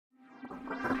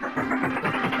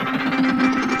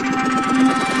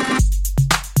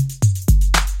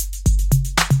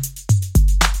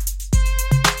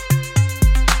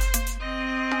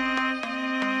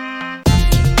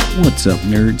What's up,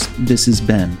 nerds? This is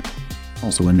Ben,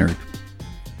 also a nerd.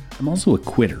 I'm also a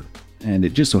quitter, and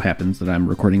it just so happens that I'm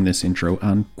recording this intro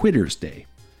on Quitter's Day.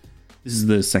 This is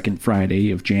the second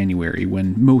Friday of January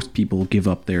when most people give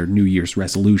up their New Year's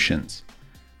resolutions.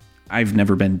 I've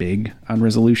never been big on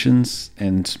resolutions,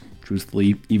 and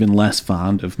truthfully, even less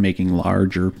fond of making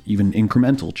large or even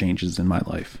incremental changes in my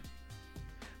life.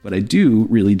 But I do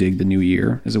really dig the new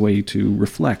year as a way to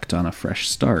reflect on a fresh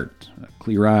start,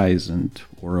 clear eyes,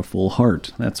 or a full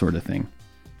heart, that sort of thing.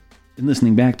 In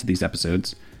listening back to these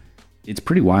episodes, it's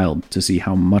pretty wild to see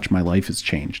how much my life has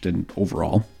changed and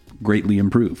overall greatly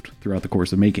improved throughout the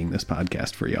course of making this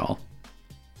podcast for y'all.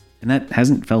 And that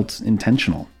hasn't felt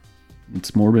intentional.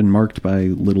 It's more been marked by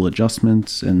little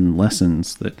adjustments and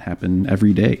lessons that happen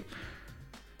every day.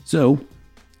 So,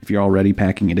 if you're already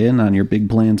packing it in on your big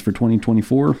plans for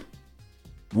 2024,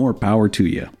 more power to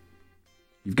you.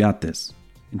 You've got this.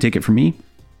 And take it from me,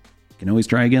 you can always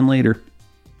try again later.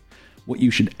 What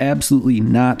you should absolutely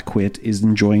not quit is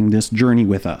enjoying this journey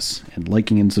with us and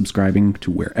liking and subscribing to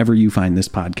wherever you find this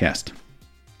podcast.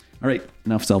 All right,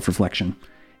 enough self-reflection.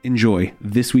 Enjoy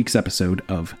this week's episode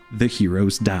of The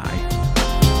Heroes Die.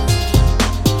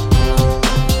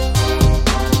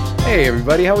 Hey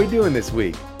everybody, how we doing this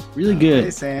week? Really good. Hey,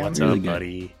 Sam. What's really up, good.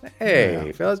 buddy?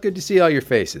 Hey, fellas, good to see all your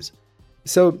faces.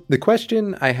 So the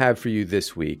question I have for you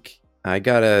this week, I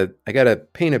gotta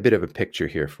paint a bit of a picture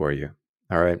here for you.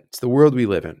 All right, it's the world we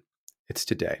live in. It's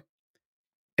today.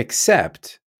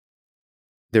 Except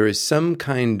there is some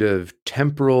kind of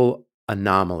temporal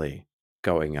anomaly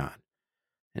going on,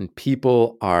 and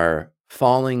people are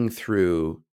falling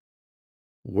through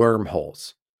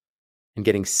wormholes and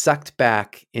getting sucked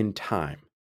back in time.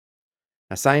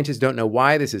 Now, scientists don't know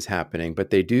why this is happening, but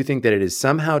they do think that it is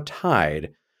somehow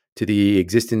tied to the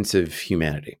existence of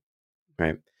humanity,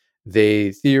 right?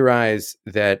 They theorize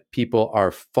that people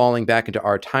are falling back into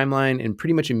our timeline and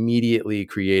pretty much immediately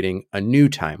creating a new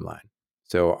timeline.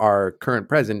 So our current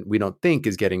present, we don't think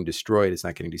is getting destroyed. It's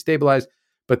not getting destabilized,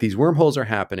 but these wormholes are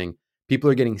happening. People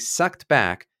are getting sucked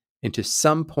back into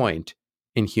some point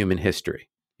in human history.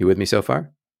 You with me so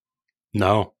far?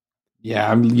 No,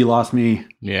 Yeah, you lost me.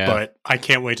 Yeah. but I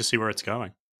can't wait to see where it's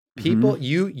going. People,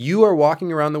 you are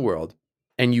walking around the world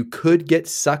and you could get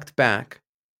sucked back,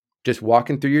 just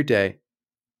walking through your day,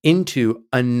 into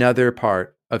another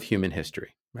part of human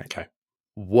history. Right? Okay.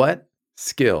 What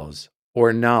skills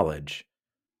or knowledge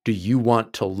do you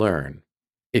want to learn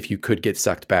if you could get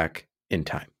sucked back in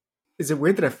time? Is it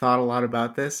weird that I've thought a lot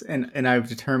about this and I've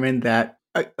determined that,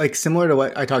 like similar to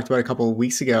what I talked about a couple of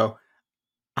weeks ago,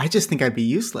 I just think I'd be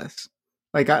useless.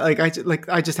 I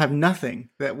just have nothing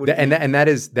that would. That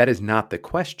is not the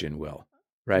question, Will.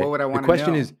 Right? What would I want to The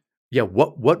question know? is, yeah,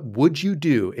 what would you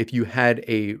do if you had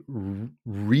a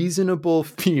reasonable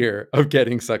fear of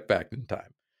getting sucked back in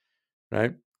time?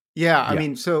 Right? Yeah, I Yeah.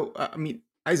 mean,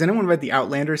 has anyone read the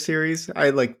Outlander series?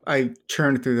 I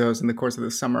churned through those in the course of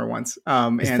the summer once.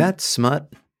 Is that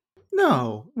smut?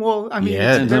 No? Well, I mean,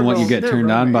 Yeah, depends on what you get they're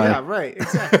turned on by. Yeah, right.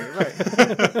 Exactly.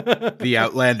 Right. The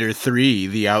Outlander 3,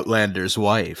 The Outlander's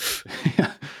Wife.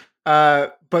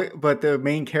 But the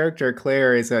main character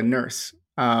Claire is a nurse,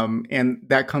 and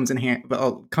that comes in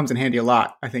handy a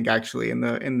lot. I think actually in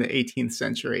the 18th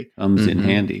century. Comes in Mhm.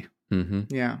 handy. Mm-hmm.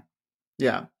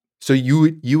 Yeah. So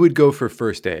you would go for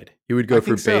first aid. You would go I for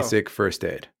think so. basic first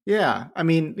aid. Yeah. I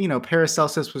mean,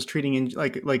 Paracelsus was treating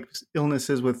like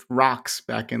illnesses with rocks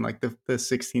back in like the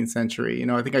 16th century.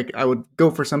 I think I would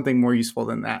go for something more useful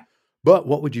than that. But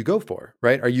what would you go for,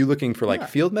 right? Are you looking for like Yeah.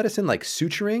 field medicine, like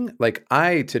suturing? Like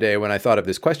today, when I thought of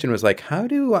this question, was like, how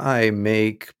do I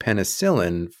make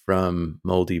penicillin from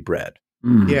moldy bread?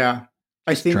 Yeah.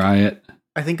 I think Try it.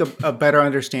 I think a better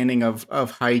understanding of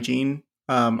hygiene.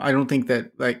 I don't think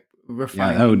that like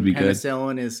refining that would be good.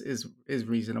 penicillin is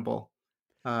reasonable.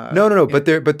 No. But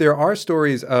there are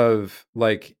stories of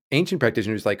like ancient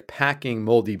practitioners like packing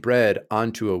moldy bread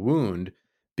onto a wound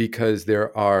because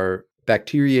there are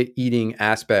bacteria eating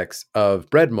aspects of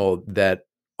bread mold that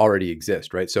already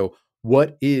exist, right? So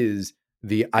what is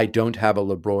the I don't have a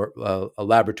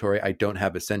laboratory, I don't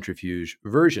have a centrifuge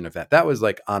version of that? That was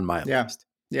like on my list.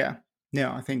 Yeah.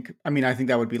 No, I think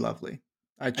that would be lovely.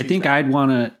 I think I'd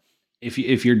want to,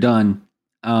 if you're done,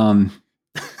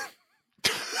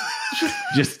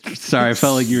 just sorry, I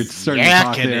felt like you were starting to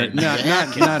talk there.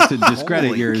 Not to discredit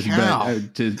Holy yours, cow.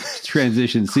 but to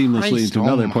transition seamlessly Christ into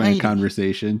another point almighty. of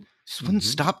conversation. Just wouldn't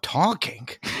stop talking.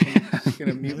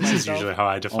 gonna mute This is myself. usually how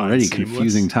I define Already seamless.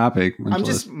 confusing topic. much I'm less-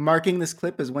 just marking this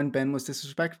clip as when Ben was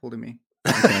disrespectful to me.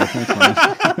 Okay, that's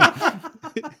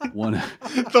fine. One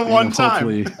The one time.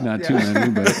 Hopefully not too Yeah.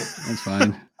 many, but that's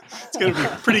fine. It's going to be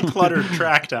a pretty cluttered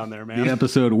track down there, man. The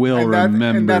episode will remember.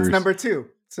 And that's number 2.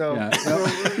 So yeah.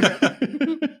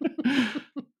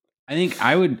 I think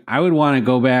I would want to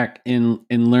go back and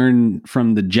learn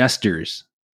from the jesters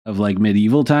of like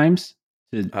medieval times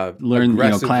to learn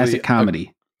classic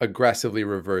comedy. Aggressively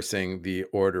reversing the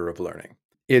order of learning.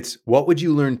 It's what would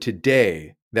you learn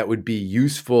today that would be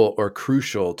useful or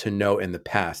crucial to know in the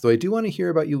past? Though I do want to hear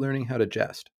about you learning how to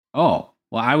jest. Oh,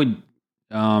 well, I would.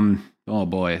 Oh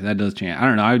boy, that does change. I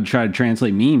don't know. I would try to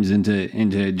translate memes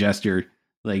into jester,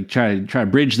 like try to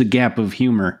bridge the gap of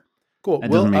humor. Cool.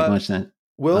 That doesn't make much sense.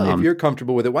 Well, if you're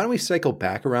comfortable with it, why don't we cycle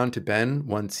back around to Ben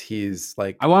once he's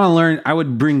like... I want to learn. I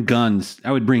would bring guns.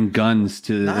 I would bring guns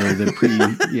to the pre...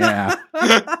 Yeah.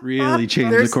 Really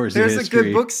change the course of history. There's a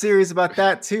good book series about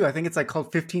that, too. I think it's like called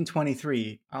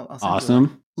 1523. I'll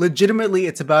awesome. Legitimately,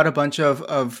 it's about a bunch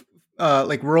of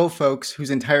like rural folks whose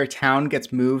entire town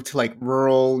gets moved to like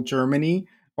rural Germany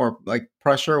or like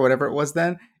Prussia or whatever it was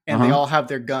then. And they all have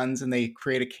their guns and they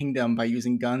create a kingdom by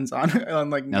using guns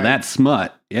on like... Now that's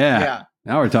smut. Yeah.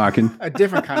 Now we're talking. A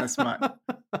different kind of smut.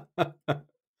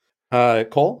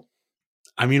 Cole?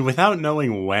 I mean, without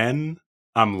knowing when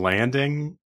I'm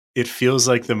landing, it feels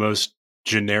like the most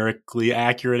generically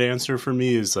accurate answer for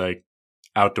me is like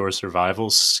outdoor survival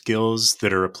skills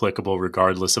that are applicable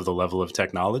regardless of the level of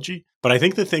technology. But I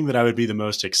think the thing that I would be the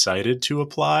most excited to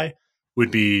apply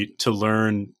would be to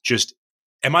learn just,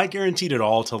 am I guaranteed at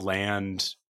all to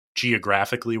land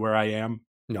geographically where I am?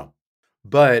 No.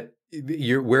 But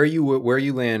where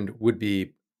you land would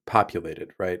be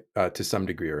populated, right? To some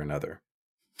degree or another,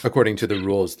 according to the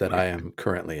rules that I am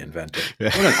currently inventing.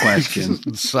 What a question.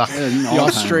 The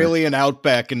Australian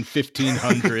outback in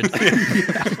 1500.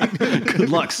 Good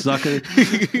luck, sucker.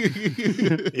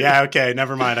 Yeah, okay,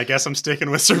 never mind. I guess I'm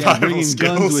sticking with survival bringing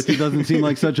skills. Guns with you doesn't seem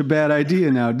like such a bad idea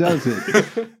now, does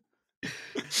it?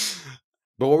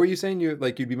 But what were you saying? You'd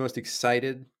be most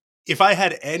excited? If I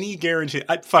had any guarantee,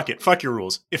 fuck your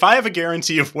rules. If I have a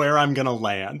guarantee of where I'm going to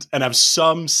land and have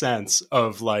some sense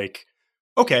of like,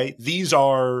 okay, this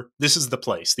is the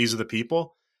place, these are the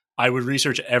people, I would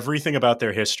research everything about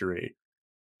their history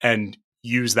and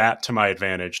use that to my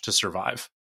advantage to survive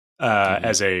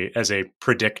as a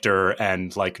predictor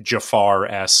and like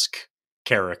Jafar-esque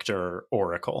character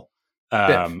oracle.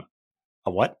 A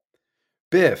what?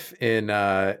 Biff in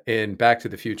Back to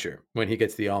the Future when he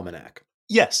gets the almanac.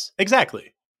 Yes,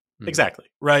 exactly. Exactly.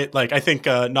 Right. Like I think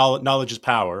knowledge is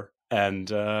power, and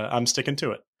I'm sticking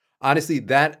to it. Honestly,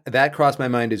 that crossed my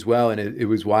mind as well. And it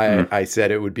was why I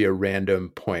said it would be a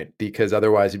random point, because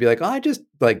otherwise it'd be like, I just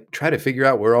like try to figure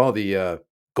out where all the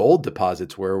gold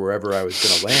deposits were wherever I was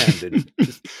going to land and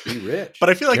just be rich. But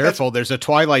I feel like careful, there's a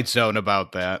Twilight Zone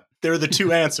about that. There are the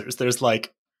two answers. There's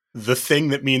like the thing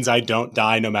that means I don't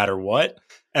die no matter what,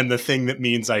 and the thing that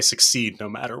means I succeed no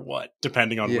matter what,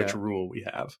 depending on which rule we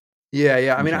have.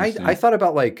 Yeah. I mean, I thought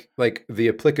about like the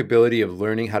applicability of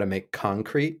learning how to make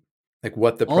concrete, like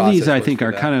what the process. All these I think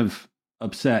are kind of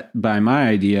upset by my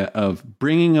idea of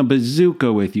bringing a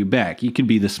bazooka with you back. You could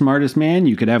be the smartest man.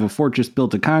 You could have a fortress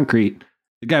built of concrete.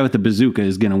 The guy with the bazooka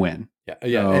is going to win. Yeah,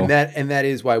 so, and that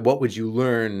is why what would you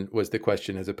learn was the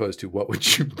question, as opposed to what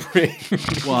would you bring.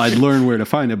 Well, I'd learn where to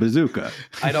find a bazooka.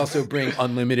 I'd also bring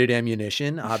unlimited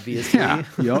ammunition, obviously. Yeah,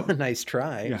 yep. Nice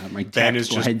try. Yeah, my Ben is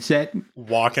just headset,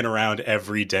 walking around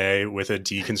every day with a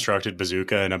deconstructed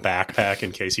bazooka and a backpack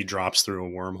in case he drops through a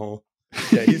wormhole.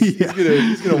 Yeah,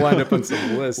 he's gonna wind up on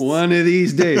some lists one of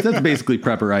these days. That's basically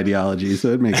prepper ideology,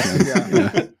 so it makes sense.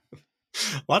 Yeah.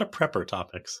 A lot of prepper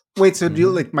topics. Wait, so do you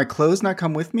like my clothes not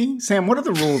come with me? Sam, what are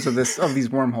the rules of these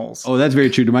wormholes? Oh, that's very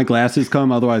true. Do my glasses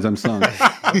come? Otherwise I'm sunk.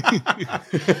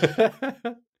 Yeah,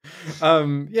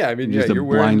 I mean, you're a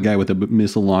blind guy with a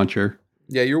missile launcher.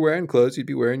 Yeah, you're wearing clothes. You'd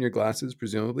be wearing your glasses,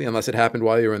 presumably, unless it happened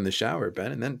while you were in the shower,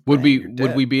 Ben. And then would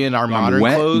we be in our modern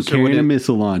clothes, or carrying a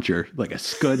missile launcher like a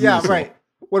Scud? Yeah, missile. right.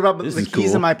 What about the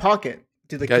keys in my pocket?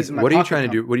 Guys, what are you trying to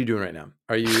do? What are you doing right now?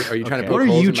 Are you trying to poke What are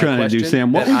holes you in my trying to do,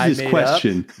 Sam? What was this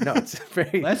question? No, it's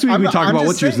very... Last week we talked about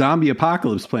what's your zombie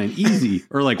apocalypse plan. Easy.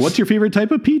 Or like, what's your favorite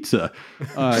type of pizza?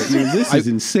 This is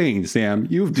insane, Sam.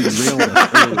 You've derailed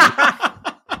us early.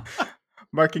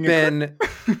 Marking Ben.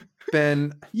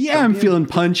 Yeah, I'm feeling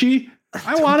punchy.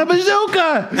 I want a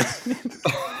bazooka.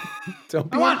 Don't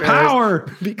be I want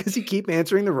power. Because you keep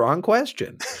answering the wrong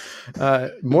question.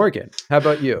 Morgan, how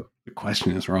about you? The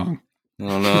question is wrong. I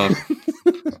don't know.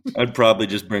 I'd probably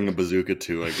just bring a bazooka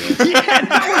too, I guess. Yeah,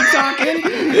 now we're talking.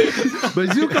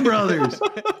 Bazooka Brothers.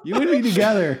 You and me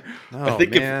together. Oh,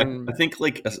 I think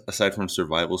like aside from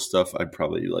survival stuff, I'd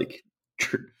probably like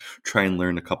try and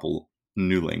learn a couple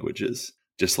new languages,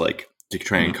 just like to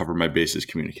try and cover my bases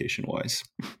communication wise.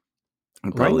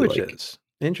 Probably Languages.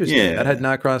 Interesting. Yeah. That had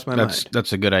not crossed my mind.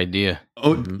 That's a good idea.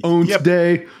 Owns Yep.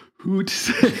 day. Hoot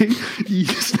say. You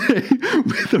say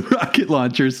with a rocket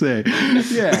launcher say.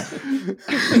 Yeah.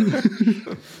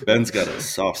 Ben's got a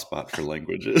soft spot for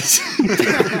languages.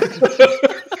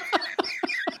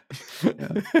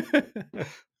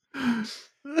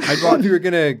 I thought we were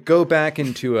going to go back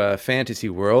into a fantasy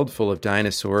world full of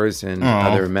dinosaurs and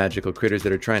other magical critters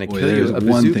that are trying to kill you. There's A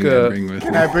one thing I bazooka. bring with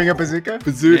Can me. I bring a bazooka?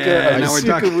 Yeah, A now we're bazooka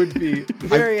talking. would be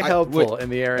very helpful wait, in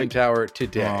the Erran Tower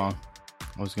today. I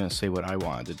was going to say what I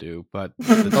wanted to do, but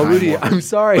Oh, Rudy, I'm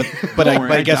sorry. but Don't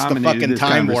worry, I guess the dominated fucking this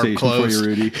time warp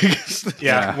conversation for you, closed. Rudy.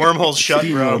 Yeah, wormhole's shut,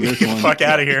 bro. Steamroll this Get the one. fuck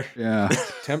out of here. Yeah.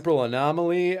 Temporal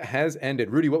anomaly has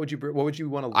ended. Rudy, what would you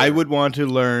want to learn? I would want to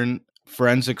learn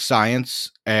forensic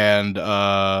science and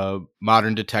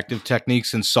modern detective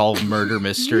techniques and solve murder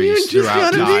mysteries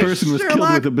throughout This time. person was killed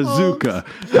with a bazooka.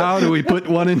 How do we put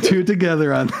 1 and 2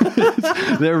 together on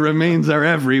this? Their remains are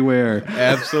everywhere.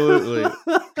 Absolutely.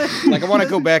 Like I want to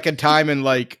go back in time and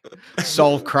like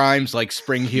solve crimes like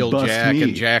Spring Heel Bust Jack me.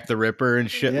 and Jack the Ripper and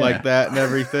shit Yeah. like that and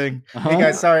everything. Hey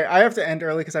guys, sorry, I have to end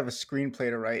early because I have a screenplay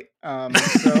to write.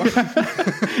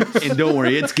 And don't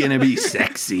worry, it's gonna be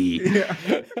sexy. Yeah.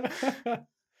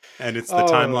 And it's the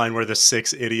timeline where the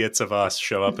 6 idiots of us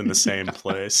show up in the same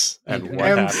place. And what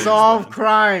And happens solve then.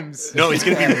 crimes. No, he's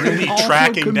going to be really Also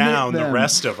tracking commit down the them.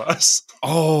 rest of us.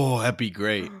 Oh, that'd be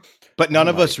great. But none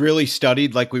of us really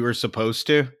studied like we were supposed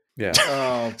to. Yeah.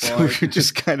 Oh So boy. we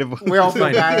just kind of We all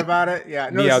feel bad about it. Yeah.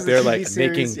 No, Me this out is a there TV like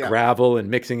series, making yeah. gravel and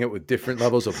mixing it with different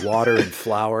levels of water and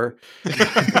flour. I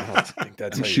don't think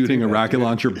that's I'm how you shooting do a that, rocket dude.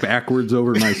 launcher backwards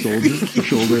over my shoulder.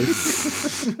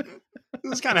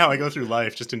 This is kind of how I go through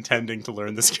life, just intending to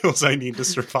learn the skills I need to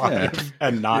survive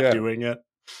and not Yeah. doing it.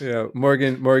 Yeah,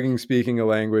 Morgan speaking a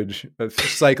language,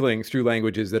 cycling through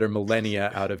languages that are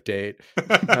millennia out of date.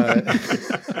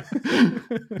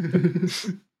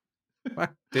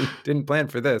 Didn't plan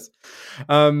for this.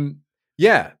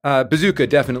 Bazooka,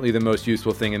 definitely the most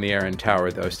useful thing in the Erran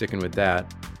Tower, though, sticking with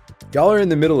that. Y'all are in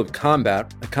the middle of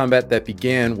combat, a combat that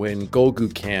began when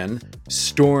Golgukan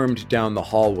stormed down the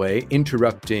hallway,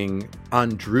 interrupting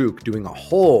Andruk doing a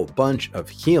whole bunch of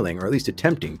healing, or at least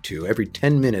attempting to, every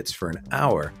 10 minutes for an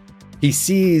hour. He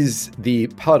sees the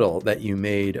puddle that you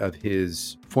made of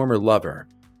his former lover,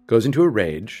 goes into a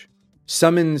rage,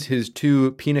 summons his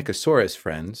 2 Pinacosaurus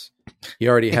friends. He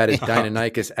already had his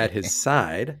Deinonychus at his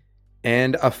side,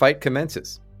 and a fight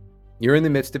commences. You're in the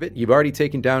midst of it. You've already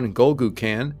taken down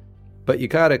Golgukan, but you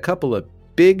got a couple of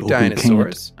big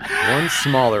dinosaurs, one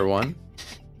smaller one,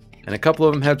 and a couple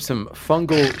of them have some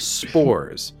fungal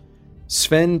spores.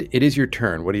 Sven, it is your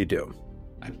turn. What do you do?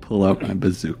 I pull out my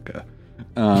bazooka.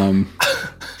 Put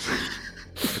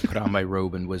on my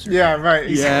robe and wizard. Yeah, right.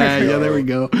 Yeah, Exactly. there we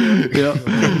go.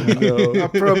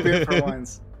 Yep. Appropriate for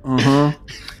once.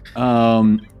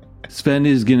 Sven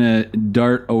is gonna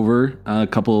dart over a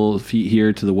couple feet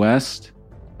here to the west,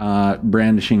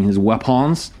 brandishing his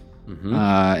weapons,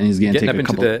 and he's gonna Getting take up a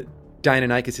into couple. the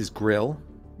Deinonychus's grill.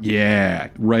 Yeah,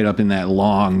 right up in that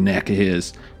long neck of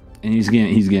his, and he's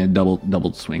gonna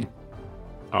double swing.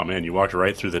 Oh, man, you walked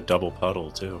right through the double puddle,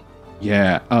 too.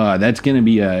 Yeah, that's gonna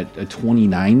be a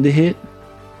 29 to hit.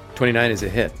 29 is a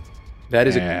hit. That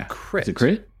is Yeah. a crit. It's a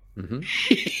crit.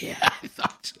 Mm-hmm. Yeah, I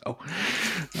thought so.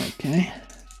 Okay.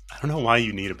 I don't know why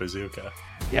you need a bazooka.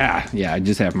 Yeah, I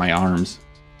just have my arms.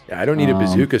 Yeah, I don't need a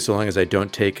bazooka so long as I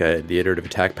don't take the iterative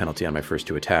attack penalty on my first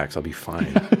 2 attacks. I'll be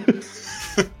fine.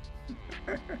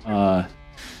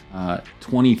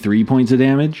 23 points of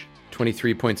damage.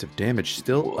 23 points of damage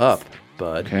still up,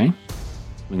 bud. Okay.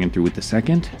 Swinging through with the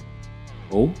second.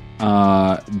 Oh,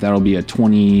 that'll be a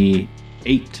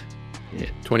 28 hit.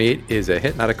 28 is a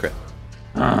hit, not a crit.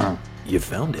 Uh, You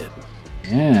found it.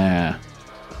 yeah.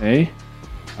 Okay.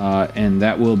 And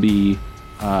that will be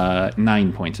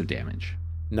 9 points of damage.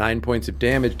 9 points of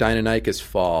damage. Deinonychus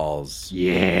falls There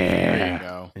you Yeah.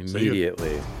 go.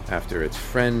 immediately after its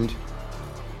friend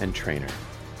and trainer.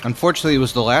 Unfortunately, it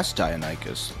was the last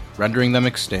Deinonychus, rendering them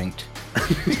extinct.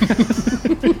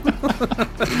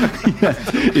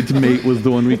 Its mate was the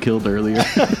one we killed earlier.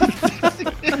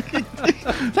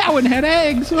 That one had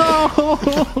eggs.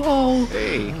 Oh.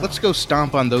 Hey, let's go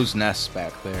stomp on those nests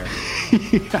back there.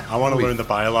 I want to learn the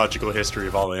biological history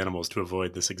of all animals to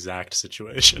avoid this exact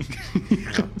situation.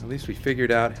 At least we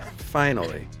figured out,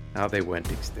 finally, how they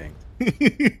went extinct.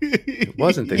 It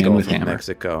wasn't the And Gulf with of hammer.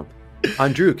 Mexico.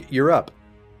 Andruk, you're up.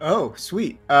 Oh,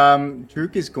 sweet.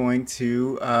 Druk is going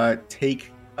to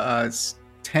take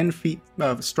 10 feet,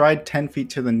 stride 10 feet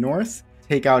to the north,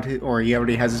 take out his, or he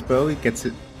already has his bow, he gets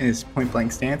it in his point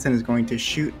blank stance, and is going to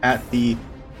shoot at the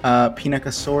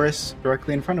Pinacosaurus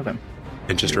directly in front of him.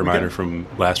 And just a Here we reminder go. from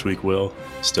last week, Will,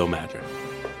 still magic.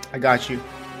 I got you.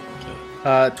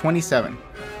 27.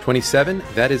 27,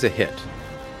 that is a hit.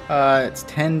 It's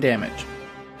 10 damage.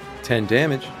 10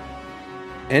 damage.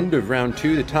 End of round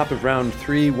 2, the top of round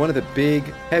 3. One of the big,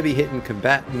 heavy-hitting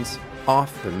combatants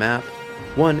off the map.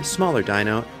 One smaller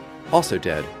dino, also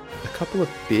dead. A couple of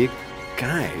big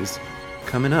guys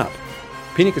coming up.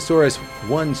 Pinacosaurus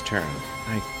 1's turn.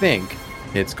 I think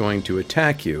it's going to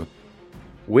attack you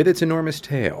with its enormous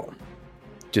tail.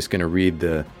 Just going to read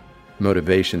the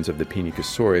motivations of the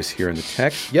Pinacosaurus here in the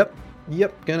text.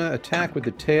 Yep, gonna attack with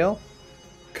the tail.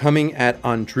 Coming at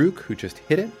Andruk, who just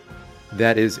hit it.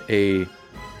 That is a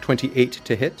 28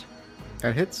 to hit.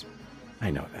 That hits.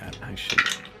 I know that. I should.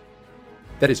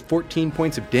 That is 14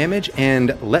 points of damage,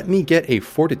 and let me get a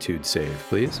fortitude save,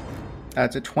 please.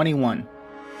 That's a 21.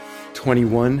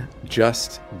 21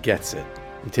 just gets it.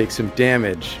 You take some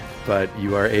damage, but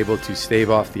you are able to stave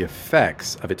off the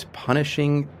effects of its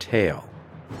punishing tail.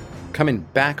 Coming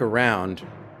back around,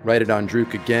 right at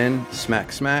Andruk again.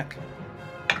 Smack, smack.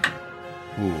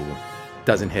 Ooh,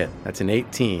 doesn't hit. That's an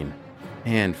 18.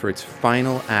 And for its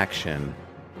final action,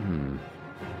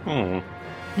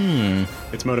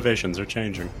 Its motivations are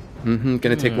changing.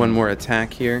 gonna take one more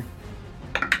attack here.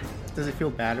 Does it feel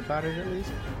bad about it at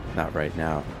least? Not right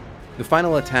now. The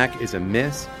final attack is a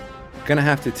miss. Gonna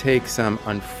have to take some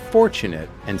unfortunate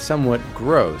and somewhat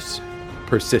gross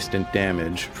persistent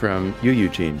damage from you,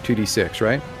 Eugene. 2d6,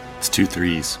 right? It's 2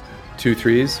 3s. 2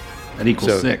 3s. That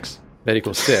equals So- 6. That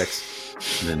equals 6.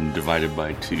 Then divided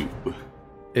by 2.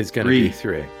 Is gonna Three. be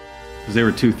 3. Because there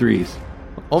were 2 3s.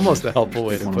 Almost a helpful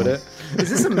way to put it. Is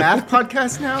this a math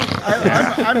podcast now?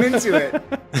 I'm into it.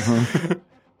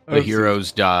 The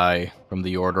heroes die from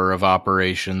the order of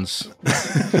operations.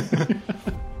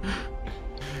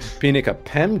 Pinica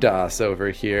PEMDAS over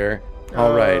here.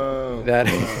 All right. Oh. That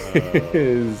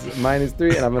is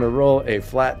 -3, and I'm going to roll a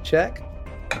flat check.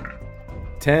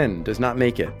 10 does not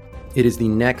make it. It is the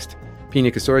next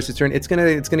Pinacosaurus' turn. It's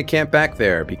gonna camp back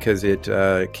there because it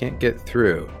can't get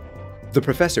through. The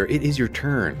professor, it is your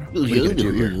turn. What are you gonna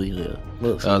do here?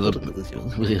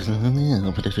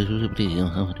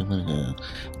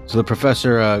 So the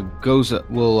professor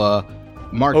will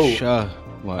march.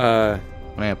 What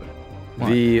happened? What?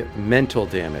 The mental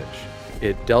damage.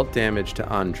 It dealt damage to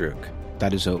Andruk.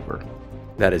 That is over.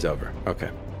 That is over. Okay.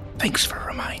 Thanks for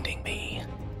reminding me.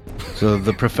 So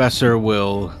the professor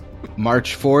will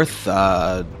march forth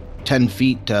 10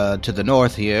 feet to the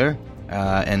north here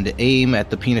and aim at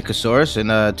the Pinacosaurus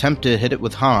and attempt to hit it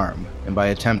with harm. And by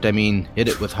attempt, I mean hit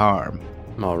it with harm.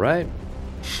 All right.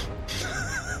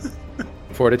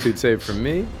 Fortitude save from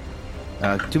me.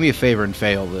 Do me a favor and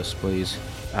fail this, please.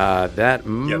 That Yeah,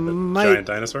 the might giant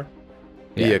dinosaur.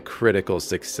 be a critical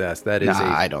success. That is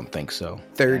I a don't think so.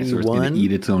 Dinosaur's gonna 31.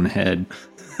 eat its own head.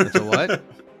 That's a what?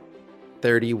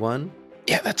 31.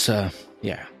 Yeah, that's a...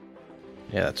 Yeah,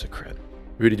 that's a crit.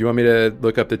 Rudy, do you want me to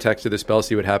look up the text of the spell,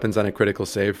 see what happens on a critical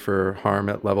save for harm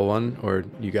at level 1? Or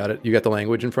you got it? You got the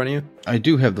language in front of you? I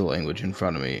do have the language in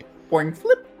front of me. Boing,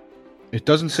 flip. It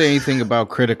doesn't say anything about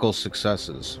critical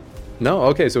successes. No?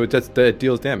 Okay, so it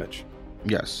deals damage.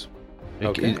 Yes.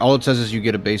 Okay. All it says is you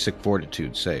get a basic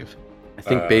fortitude save. I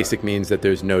think basic means that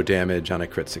there's no damage on a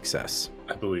crit success.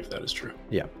 I believe that is true.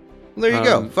 Yeah. There you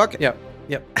go. Fuck it. Yep.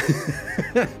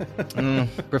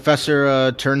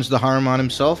 Professor turns the harm on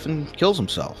himself and kills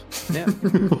himself. Yeah.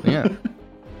 Yeah.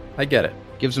 I get it.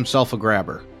 Gives himself a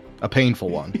grabber. A painful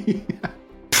one.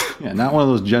 Yeah, not one of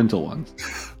those gentle ones.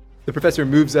 The professor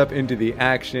moves up into the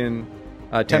action,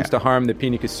 attempts to harm the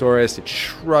Pinacosaurus. It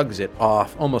shrugs it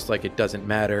off, almost like it doesn't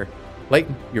matter.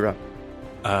 Leighton, you're up.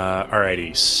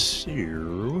 Alrighty,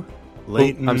 so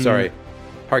Leighton. I'm sorry.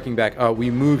 Harking back,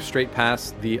 we move straight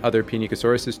past the other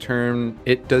Pinacosaurus' turn.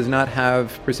 It does not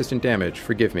have persistent damage.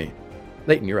 Forgive me.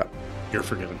 Leighton, you're up. You're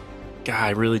forgiven. God, I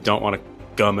really don't want to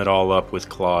gum it all up with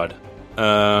Claude.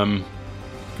 Can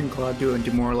Claude do a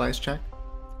demoralize check?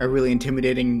 A really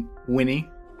intimidating Winnie.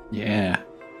 Yeah.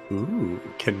 Ooh,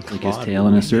 can Like Claude his tail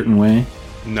in a certain way.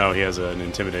 No, he has an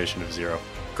intimidation of 0.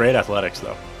 Great athletics,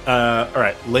 though. All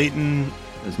right, Leighton.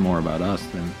 It's more about us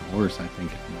than horse, I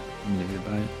think. Intimidated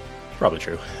by it. Probably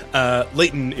true.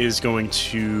 Leighton is going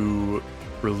to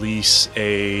release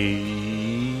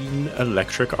an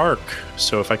electric arc.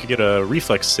 So if I could get a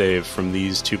reflex save from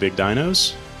these 2 big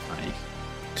dinos. Nice.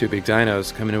 2 big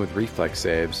dinos coming in with reflex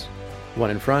saves.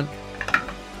 One in front.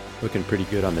 Looking pretty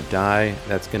good on the die.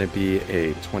 That's going to be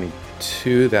a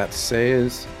 22. That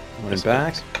saves. One in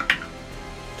back.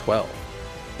 12.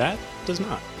 That does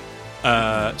not.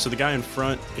 So the guy in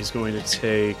front is going to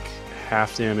take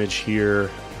half damage here.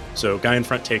 So guy in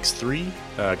front takes 3,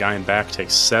 guy in back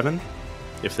takes 7.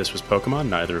 If this was Pokemon,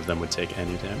 neither of them would take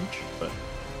any damage, but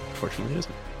unfortunately it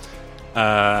isn't.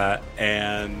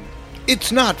 And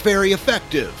It's not very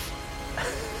effective.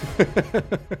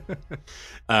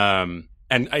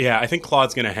 I think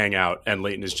Claude's going to hang out, and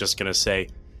Leighton is just going to say,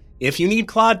 if you need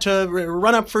Claude to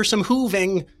run up for some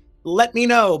hooving, let me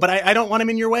know, but I don't want him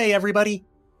in your way, everybody.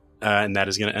 And that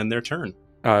is going to end their turn.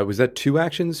 Was that 2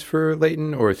 actions for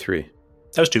Leighton or 3?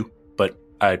 That was 2, but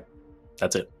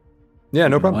that's it. Yeah,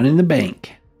 no problem. One in the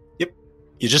bank. Yep.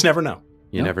 You just never know.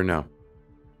 You never know.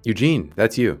 Eugene,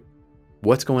 that's you.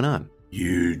 What's going on?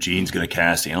 Eugene's going to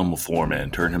cast Animal Form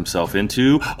and turn himself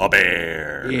into a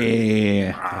bear.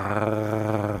 Yeah.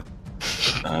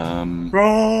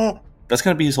 That's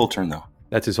going to be his whole turn, though.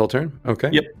 That's his whole turn? Okay.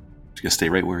 Yep. He's going to stay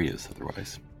right where he is,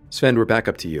 otherwise. Sven, we're back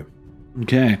up to you.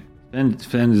 Okay.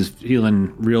 Sven is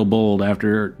feeling real bold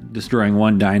after destroying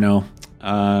one dino.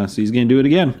 So he's going to do it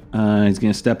again. He's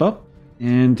going to step up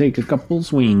and take a couple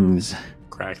swings.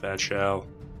 Crack that shell.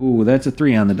 Ooh, that's a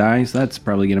 3 on the dice. That's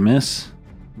probably going to miss.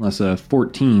 Unless a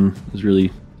 14 is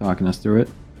really talking us through it.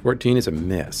 14 is a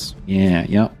miss. Yeah,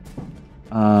 yep.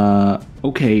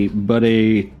 Okay, but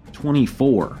a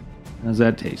 24. How's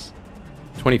that taste?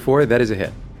 24, that is a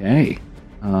hit. Okay.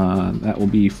 That will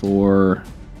be for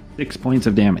 6 points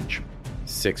of damage.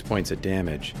 6 points of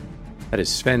damage. That is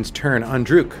Sven's turn on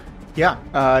Druk.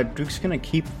 Yeah, Duke's going to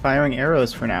keep firing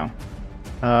arrows for now.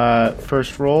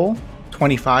 First roll,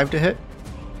 25 to hit.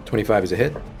 25 is a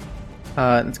hit.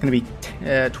 It's going to be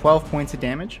 12 points of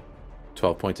damage.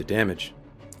 12 points of damage.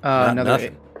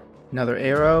 Another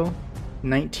arrow,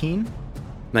 19.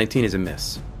 19 is a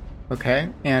miss. Okay,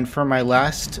 and for my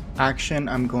last action,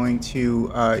 I'm going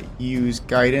to use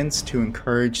guidance to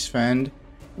encourage Sven.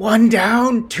 1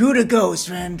 down, 2 to go,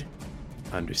 Sven.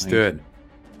 Understood.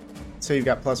 So you've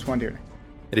got +1 to your.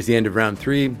 It is the end of round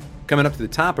 3. Coming up to the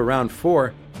top of round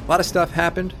 4. A lot of stuff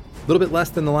happened. A little bit less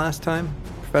than the last time.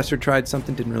 Professor tried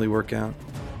something, didn't really work out.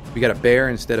 We got a bear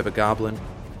instead of a goblin.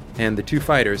 And the 2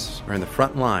 fighters are in the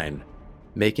front line,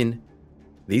 making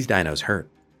these dinos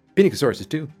hurt. Pinacosaurus is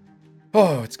 2.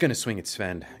 Oh, it's going to swing at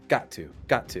Sven. Got to.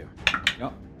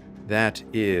 Yep. That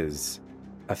is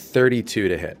a 32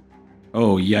 to hit.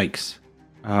 Oh, yikes.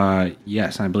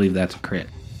 Yes, I believe that's a crit.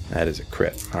 That is a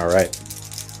crit. All right.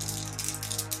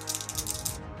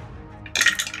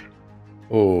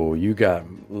 Oh, you got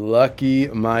lucky,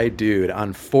 my dude,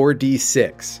 on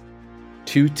 4d6.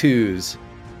 2 2s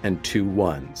and 2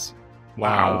 1s.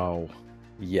 Wow.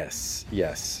 Yes.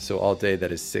 So all day,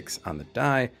 that is 6 on the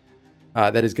die.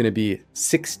 That is going to be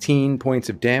 16 points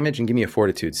of damage, and give me a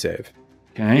fortitude save.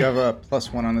 Okay. You have a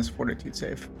 +1 on this fortitude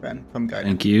save, Ben, from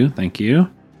guidance. Thank you.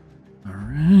 All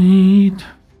right.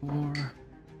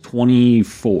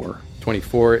 24.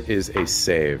 24 is a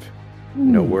save.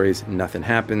 No worries, nothing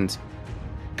happens.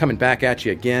 Coming back at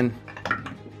you again.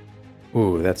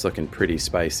 Ooh, that's looking pretty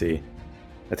spicy.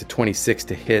 That's a 26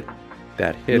 to hit.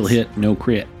 That hits. Real hit, no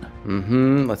crit.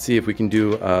 Let's see if we can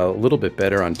do a little bit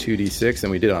better on 2d6 than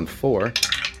we did on 4.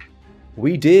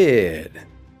 We did.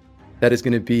 That is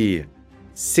going to be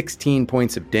 16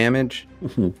 points of damage.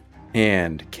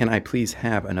 And can I please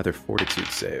have another fortitude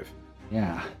save?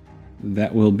 Yeah.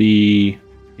 That will be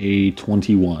a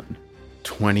 21.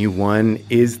 21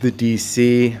 is the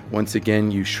DC. Once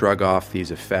again, you shrug off these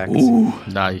effects. Ooh.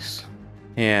 Nice.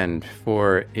 And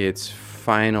for its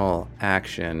final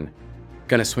action,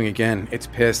 gonna swing again. It's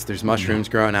pissed. There's mushrooms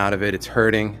growing out of it. It's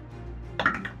hurting.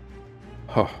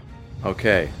 Oh,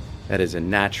 okay. That is a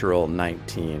natural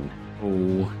 19.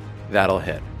 Oh. That'll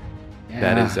hit. Yeah.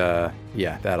 That is,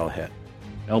 that'll hit.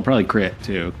 That'll probably crit,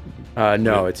 too.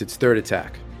 No, it's its third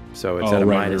attack. So it's at a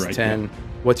minus 10. Yeah.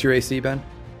 What's your AC, Ben?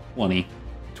 20.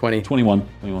 20. 21.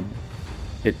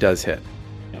 It does hit.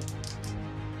 Yep.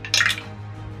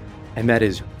 And that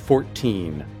is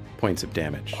 14 points of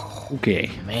damage. Okay.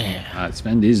 Man.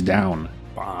 Sven is down.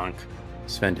 Bonk.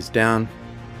 Sven is down.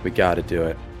 We gotta do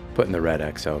it. Putting the red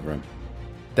X over him.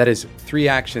 That is 3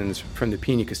 actions from the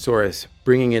Pinacosaurus,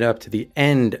 bringing it up to the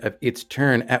end of its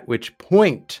turn, at which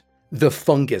point the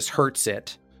fungus hurts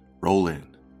it. Roll in.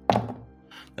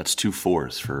 That's 2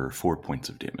 4s for 4 points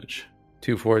of damage.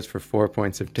 2 4s for 4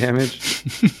 points of damage.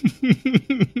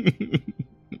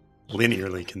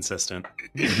 Linearly consistent.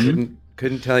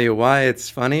 Couldn't tell you why it's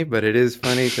funny, but it is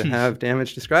funny to have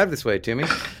damage described this way to me.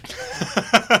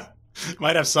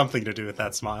 Might have something to do with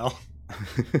that smile.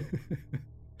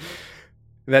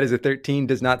 That is a 13,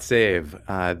 does not save.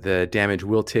 The damage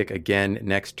will tick again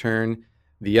next turn.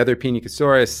 The other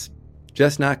Pinacosaurus,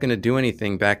 just not going to do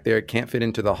anything back there. It can't fit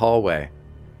into the hallway.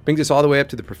 Brings us all the way up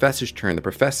to the professor's turn. The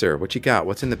professor, what you got?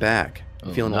 What's in the bag?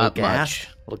 You feeling a little gassed? A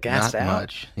little gassed out? Not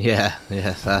much. Yeah,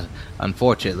 yes.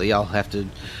 Unfortunately, I'll have to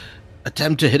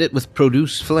attempt to hit it with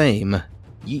produce flame.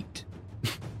 Yeet.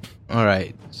 All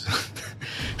right.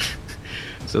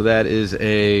 So that is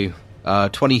a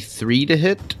 23 to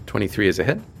hit. 23 is a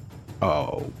hit.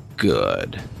 Oh,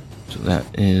 good. So that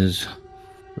is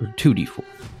 2d4.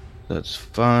 That's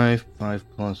 5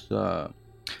 plus...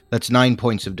 that's 9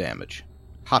 points of damage.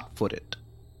 Hot-footed.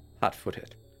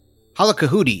 Hot-footed.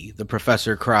 Halakahooty, the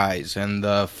professor cries, and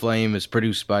the flame is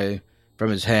produced from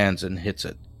his hands and hits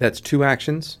it. That's 2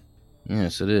 actions.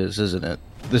 Yes, it is, isn't it?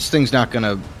 This thing's not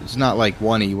gonna... It's not like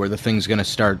 1E where the thing's gonna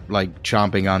start, like,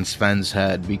 chomping on Sven's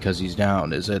head because he's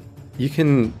down, is it? You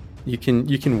can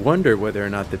wonder whether or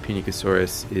not the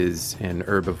Pinacosaurus is an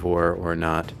herbivore or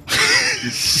not.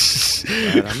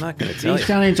 But I'm not going to tell you. Based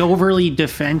on its overly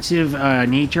defensive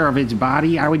nature of its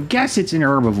body, I would guess it's an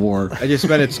herbivore. I just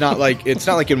meant it's not like in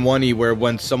 1E where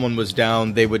when someone was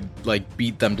down, they would like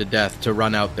beat them to death to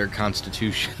run out their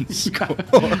constitution score.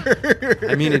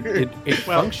 I mean, it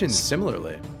functions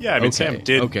similarly. Yeah, I mean, Sam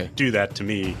did do that to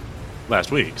me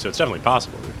last week, so it's definitely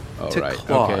possible.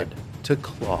 Claude. To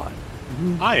Claude.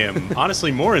 I am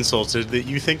honestly more insulted that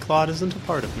you think Claude isn't a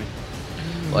part of me.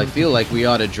 Well, I feel like we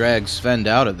ought to drag Sven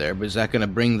out of there, but is that going to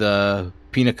bring the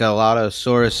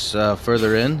Pinacosaurus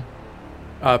further in?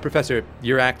 Professor,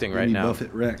 you're acting right now.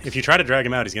 Buffett Rex. If you try to drag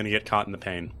him out, he's going to get caught in the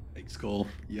pain. Big skull.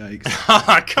 Yikes.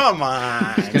 Come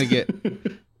on. He's going to get...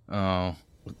 Oh,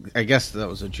 I guess that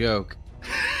was a joke.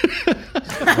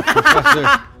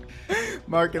 Professor...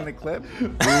 Mark in the clip.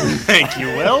 Thank you,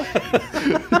 Will.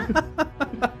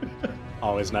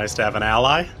 Always nice to have an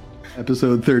ally.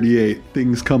 Episode 38.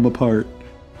 Things come apart.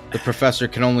 The professor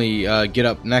can only get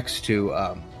up next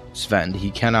to Sven. He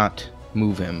cannot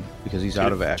move him because he's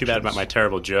out of action. Too bad about my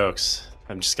terrible jokes.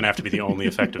 I'm just going to have to be the only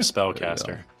effective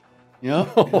spellcaster. Yeah.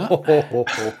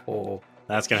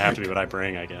 That's going to have to be what I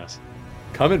bring, I guess.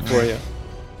 Coming for you.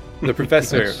 The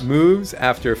professor moves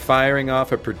after firing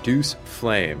off a produce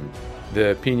flame.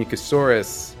 The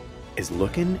Pinacosaurus is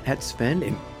looking at Sven.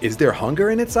 And is there hunger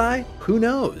in its eye? Who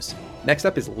knows? Next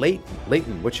up is Leighton.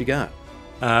 Leighton, what you got?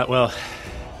 Well,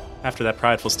 after that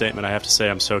prideful statement, I have to say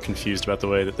I'm so confused about the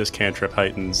way that this cantrip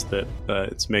heightens that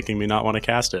it's making me not want to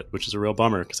cast it, which is a real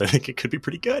bummer because I think it could be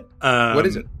pretty good. What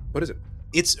is it?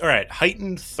 It's, all right,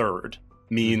 heightened third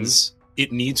means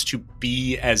it needs to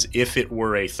be as if it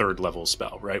were a 3rd level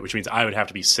spell, right? Which means I would have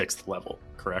to be 6th level,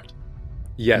 correct?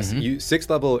 Yes, you 6th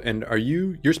level, and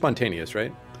you're spontaneous,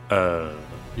 right?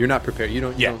 You're not prepared. You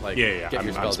don't get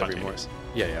your spells every morning.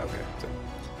 Yeah, okay. So.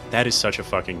 That is such a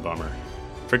fucking bummer.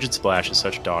 Frigid Splash is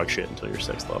such dog shit until you're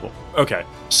 6th level. Okay,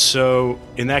 so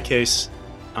in that case,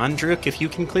 Andruk, if you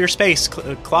can clear space,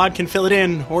 Claude can fill it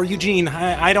in, or Eugene,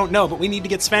 I don't know, but we need to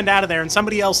get Sven out of there and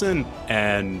somebody else in.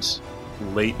 And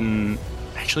Leighton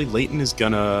is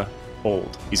gonna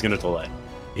hold. He's gonna delay.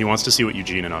 He wants to see what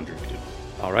Eugene and Andruk do.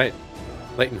 All right.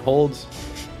 Leighton holds,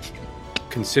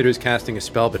 considers casting a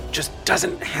spell, but just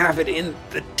doesn't have it in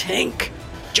the tank.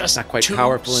 Just not quite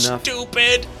powerful enough.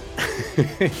 Stupid.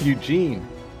 Eugene,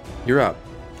 you're up.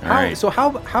 All right. So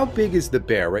how big is the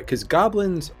bear, right? Because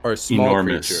goblins are small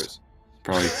enormous creatures.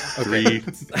 Probably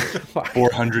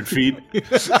 400 feet.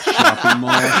 Shopping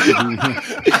mall.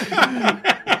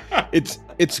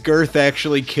 Its girth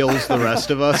actually kills the rest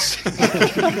of us.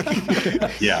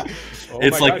 Yeah. Oh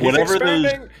It's like God,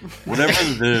 whatever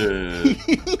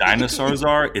the dinosaurs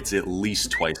are, it's at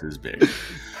least twice as big.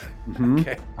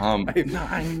 Okay.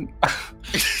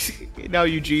 Now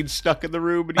Eugene's stuck in the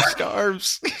room and he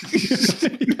starves.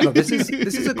 No, this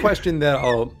is a question that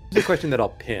I'll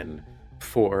pin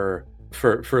for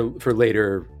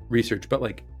later research. But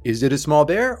like, is it a small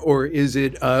bear or is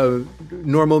it a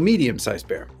normal medium-sized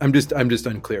bear? I'm just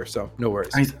unclear. So no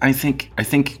worries. I think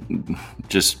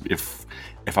just if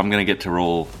I'm gonna get to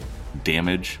roll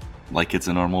damage like it's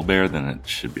a normal bear, then it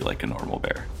should be like a normal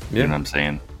bear. You know what I'm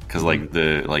saying? Because like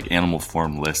the animal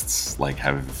form lists like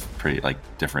have pretty like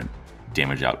different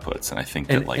damage outputs, and I think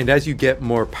that and as you get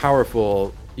more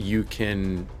powerful, you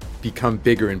can become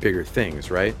bigger and bigger things,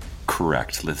 right?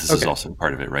 Correct. This is also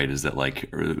part of it, right? Is that like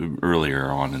earlier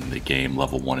on in the game,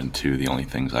 level 1 and 2, the only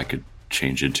things I could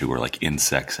change into were like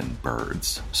insects and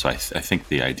birds. So I think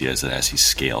the idea is that as he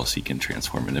scales, he can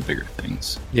transform into bigger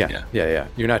things. Yeah.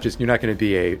 You're not going to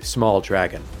be a small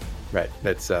dragon, right?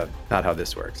 That's not how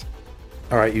this works.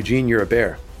 All right, Eugene, you're a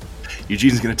bear.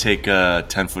 Eugene's going to take a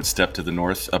 10-foot step to the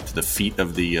north, up to the feet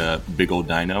of the big old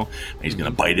dino, and he's going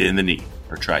to bite it in the knee,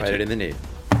 or try to. Bite it in the knee.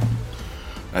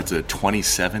 That's a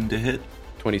 27 to hit.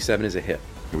 27 is a hit.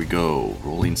 Here we go,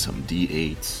 rolling some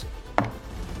d8s.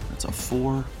 That's a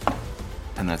 4.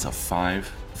 And that's a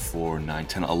 5, 4, 9,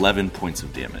 10, 11 points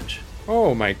of damage.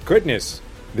 Oh my goodness.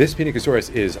 This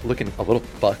Pinacosaurus is looking a little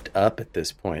fucked up at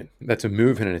this point. That's a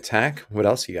move and an attack. What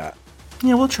else you got?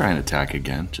 Yeah, we'll try and attack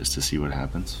again just to see what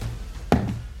happens.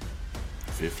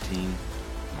 15.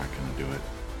 Not going to do it.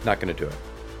 Not going to do it.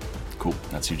 Cool.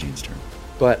 That's Eugene's turn.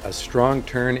 But a strong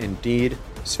turn indeed.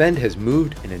 Sven has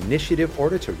moved in initiative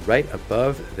order to right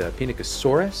above the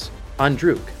Pinacosaurus.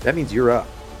 Andruk, that means you're up.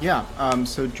 Yeah,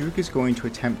 so Druk is going to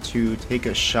attempt to take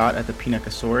a shot at the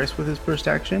Pinacosaurus with his first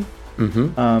action.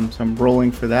 Mm-hmm. So I'm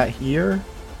rolling for that here.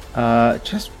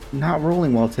 Just not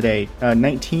rolling well today.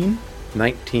 19?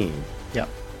 19. Yep,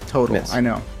 total. Miss. I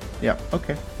know. Yep,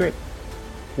 okay, great.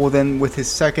 Well, then with his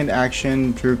second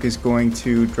action, Druk is going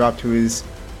to drop to his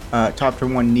top to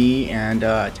one knee and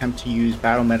attempt to use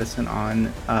Battle Medicine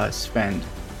on Sven.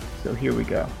 So here we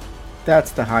go.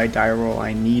 That's the high die roll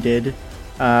I needed.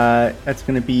 That's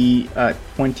going to be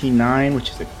 29, which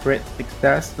is a crit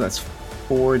success. So that's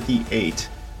 4d8.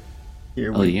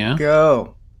 Here we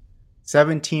go.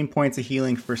 17 points of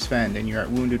healing for Sven, and you're at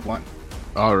wounded 1.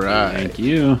 All right. Thank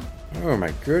you. Oh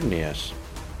my goodness.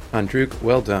 Andruk,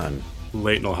 well done.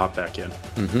 Leighton will hop back in.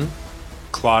 Mm-hmm.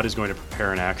 Claude is going to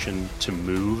prepare an action to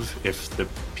move if the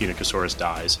Pinacosaurus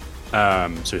dies.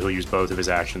 So he'll use both of his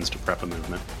actions to prep a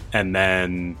movement. And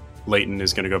then Leighton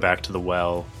is going to go back to the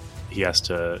well. He has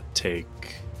to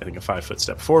take, I think, a 5-foot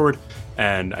step forward.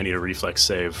 And I need a reflex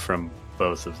save from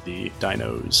both of the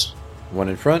dinos. One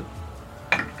in front.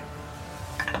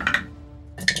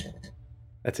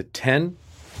 That's a 10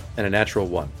 and a natural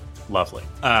 1. Lovely.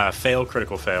 Fail,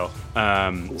 critical fail.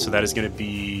 So that is going to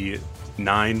be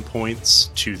 9 points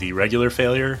to the regular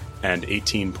failure and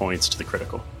 18 points to the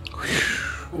critical.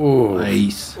 Ooh.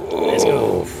 Nice. Let's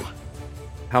go.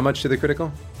 How much to the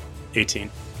critical?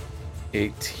 18.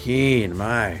 18.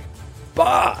 My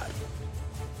God.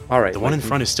 All right. The one in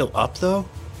front is still up, though?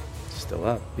 Still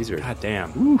up. These are God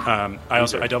damn.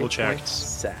 I double checked.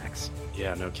 Sacks.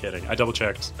 Yeah, no kidding. I double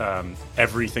checked.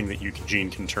 Everything that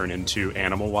Eugene can turn into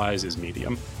animal-wise is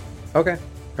medium. Okay.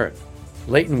 All right.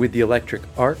 Leighton with the electric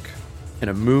arc and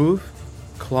a move.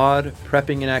 Claude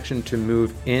prepping an action to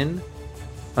move in.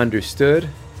 Understood.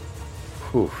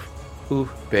 Oof,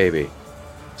 baby.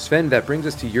 Sven, that brings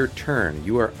us to your turn.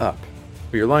 You are up.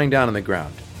 But you're lying down on the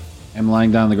ground. I'm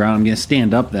lying down on the ground. I'm going to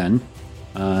stand up then.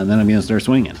 Then I'm going to start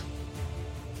swinging.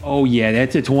 Oh, yeah,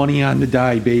 that's a 20 on the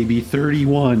die, baby.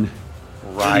 31.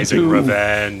 Rising 32.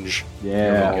 revenge.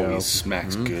 Yeah. Always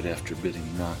smacks good after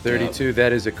being knocked 32, out.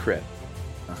 that is a crit.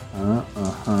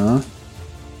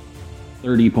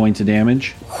 30 points of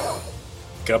damage.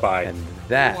 Goodbye. And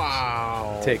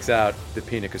that takes out the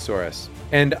Pinacosaurus.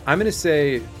 And I'm going to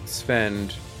say, Sven,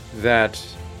 that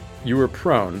you were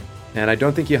prone, and I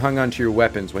don't think you hung onto your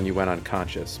weapons when you went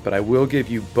unconscious, but I will give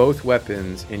you both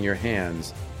weapons in your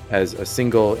hands as a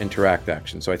single interact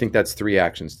action. So I think that's 3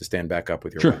 actions to stand back up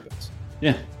with your weapons.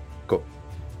 Yeah. Cool.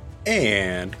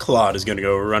 And Claude is going to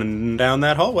go running down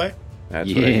that hallway.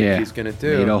 That's what I think he's going to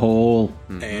do. Made a hole.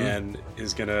 And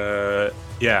is going to,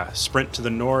 sprint to the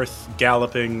north,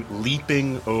 galloping,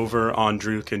 leaping over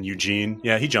Andruk and Eugene.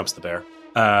 Yeah, he jumps the bear.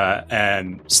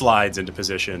 And slides into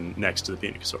position next to the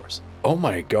Pinacosaurus. Oh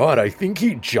my God, I think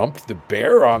he jumped the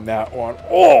bear on that one.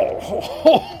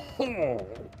 Oh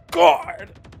God.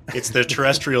 It's the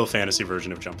terrestrial fantasy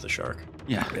version of Jump the Shark.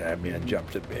 Yeah. Yeah, man,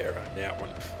 jumped a bear on that one.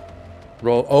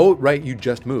 Roll. Oh, right, you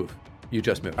just move. I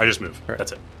just move. Right.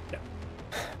 That's it. Yeah.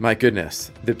 My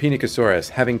goodness. The Pinacosaurus,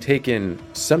 having taken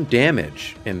some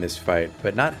damage in this fight,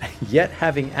 but not yet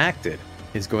having acted,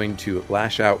 is going to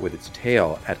lash out with its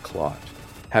tail at Claude.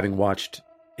 Having watched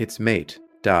its mate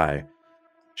die,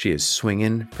 she is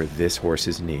swinging for this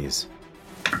horse's knees.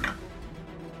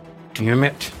 Damn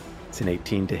it. It's an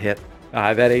 18 to hit.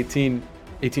 That 18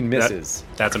 misses.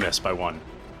 That's a miss by 1.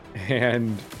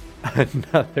 And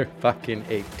another fucking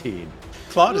 18.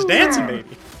 Claude is dancing,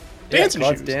 baby. Dancing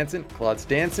Claude's shoes. dancing. Claude's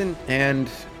dancing. And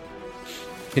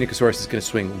Pinacosaurus is going to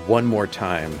swing one more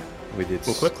time with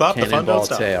its Clip, clop, the fun cannonball don't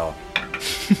stop. tail.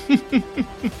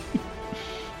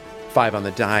 5 on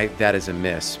the die. That is a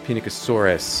miss.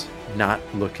 Pinacosaurus not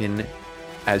looking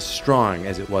as strong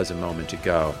as it was a moment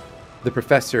ago. The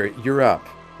professor, you're up.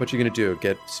 What you gonna do?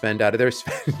 Get Sven out of there?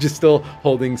 Sven, just still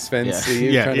holding Sven's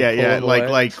sleeve. trying to pull him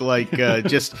away?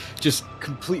 Just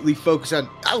completely focus on.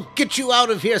 I'll get you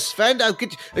out of here, Sven. I'll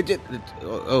get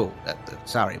you.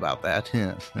 Sorry about that.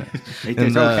 Yeah. It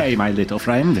is okay, my little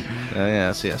friend.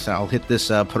 Yes. I'll hit this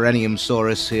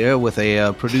Perennium-saurus here with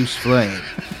a produce flame.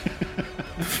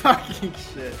 Fucking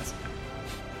shit.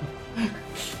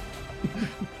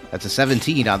 That's a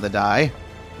 17 on the die.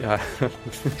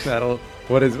 That'll.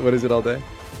 What is it all day?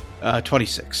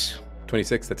 26.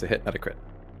 26. That's a hit, not a crit.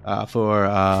 For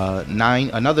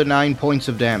another 9 points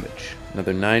of damage.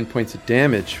 Another 9 points of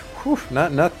damage. Whew,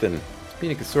 not nothing.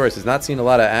 Pinacosaurus has not seen a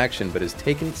lot of action, but has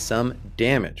taken some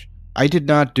damage. I did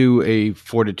not do a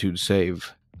fortitude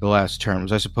save the last term.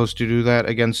 Was I supposed to do that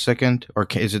against sickened? Or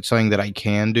is it something that I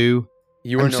can do?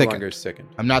 You are I'm no sickened. longer sickened.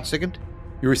 I'm not sickened?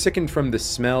 You were sickened from the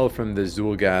smell from the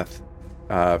Zulgath,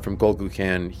 from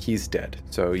Golglucan. He's dead,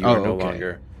 so you are no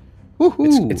longer.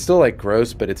 Woohoo! It's still like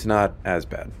gross, but it's not as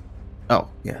bad. Oh,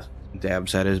 yeah.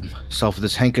 Dabs at himself with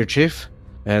his handkerchief.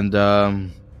 And,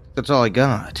 that's all I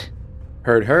got.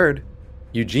 Heard.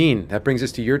 Eugene, that brings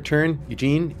us to your turn.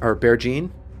 Eugene, or Bear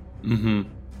Gene? Mm-hmm.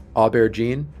 Bear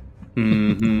Gene?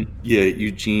 Mm-hmm. Yeah,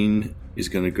 Eugene is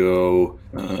going to go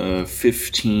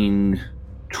 15,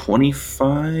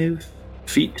 25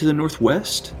 feet to the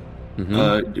northwest.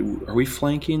 Mm-hmm. Are we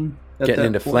flanking? Getting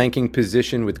into flanking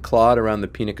position with Claude around the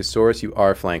Pinacosaurus. You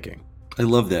are flanking. I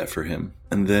love that for him.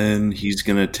 And then he's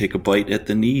going to take a bite at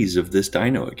the knees of this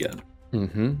dino again.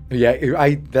 Mm-hmm.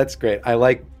 Yeah, that's great. I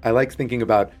like thinking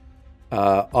about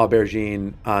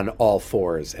Aubergine on all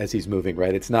fours as he's moving,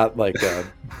 right? It's not like a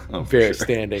bear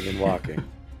standing and walking.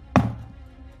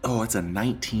 Oh, it's a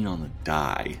 19 on the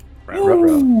die.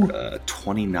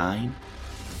 29.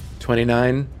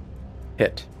 29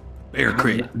 hit. Bear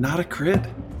crit. Not a crit.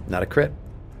 Not a crit.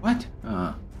 What?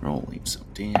 Rolling some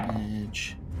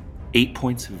damage. 8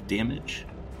 points of damage.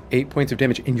 8 points of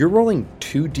damage. And you're rolling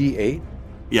 2d8?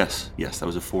 Yes, that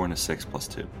was a 4 and a 6 plus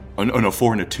 2. Oh, no,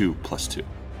 4 and a 2 plus 2.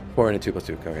 4 and a 2 plus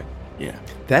 2, okay. Yeah.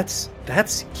 That's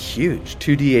huge.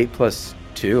 2d8 plus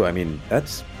 2. I mean,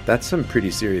 that's some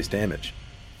pretty serious damage.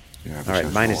 Yeah, all right,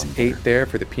 minus 8 there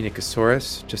for the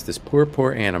Pinacosaurus. Just this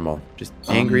poor animal. Just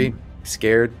angry,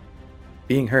 scared,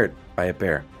 being hurt by a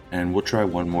bear. And we'll try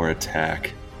one more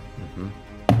attack. Mm-hmm.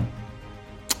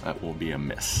 That will be a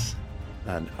miss.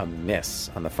 And a miss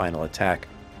on the final attack.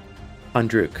 On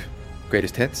Druk.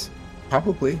 Greatest hits?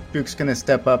 Probably. Duke's going to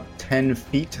step up 10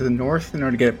 feet to the north in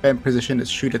order to get a bent position to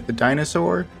shoot at the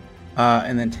dinosaur,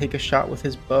 and then take a shot with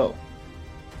his bow.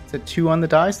 It's a 2 on the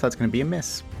die, so that's going to be a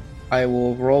miss. I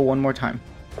will roll one more time.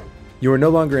 You are no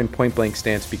longer in point-blank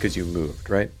stance because you moved,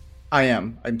 right? I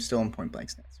am. I'm still in point-blank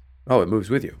stance. Oh, it moves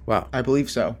with you. Wow. I believe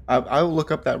so. I'll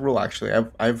look up that rule, actually.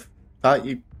 I've thought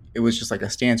it was just like a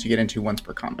stance you get into once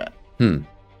per combat. I'll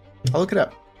look it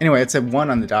up. Anyway, it's a 1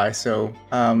 on the die, so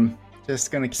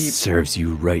just going to keep... Serves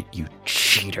you right, you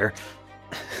cheater.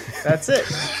 That's it.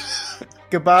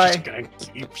 Goodbye. Just gonna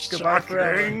keep Goodbye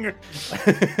forever.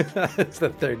 That's the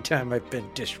third time I've been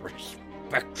disrespected.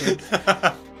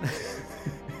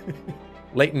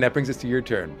 Leighton, that brings us to your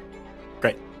turn.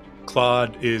 Great.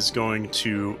 Claude is going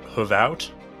to hoof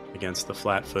out against the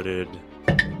flat-footed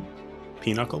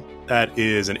Pinochle. That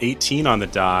is an 18 on the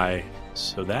die,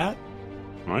 so that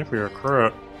might be a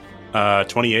crit.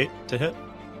 28 to hit.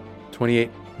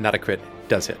 28, not a crit,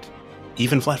 does hit.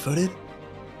 Even flat-footed?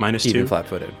 Minus 2? Even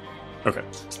flat-footed. Okay,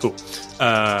 cool.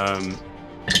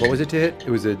 What was it to hit? It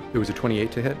was a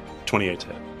 28 to hit? 28 to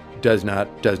hit. Does not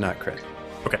crit.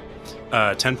 Okay.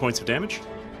 10 points of damage.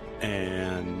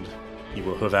 And he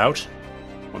will hoof out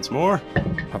once more.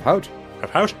 Hoof out.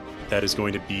 Hoof out. That is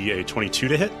going to be a 22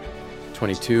 to hit.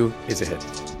 22 is a hit.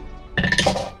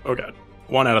 Oh god.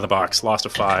 1 out of the box. Lost a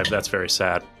 5. That's very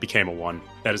sad. Became a 1.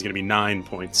 That is going to be 9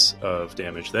 points of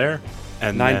damage there.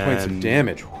 And 9 points of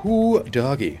damage. Whoo,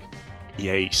 doggy.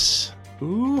 Yes.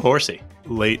 Ooh, horsey.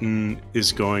 Leighton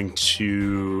is going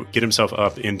to get himself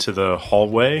up into the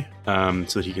hallway so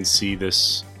that he can see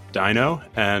this dino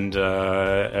and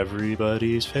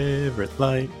everybody's favorite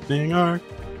lightning arc.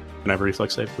 Can I have a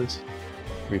reflex save, please?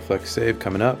 Reflex save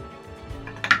coming up.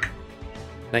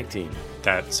 19.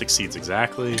 That succeeds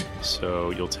exactly.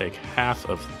 So you'll take half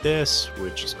of this,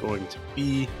 which is going to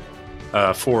be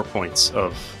 4 points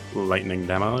of lightning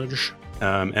damage.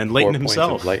 And Leighton 4 points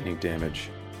himself of lightning damage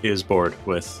is bored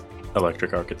with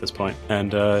electric arc at this point.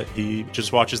 And he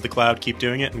just watches the cloud keep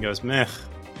doing it and goes, meh.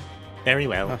 Very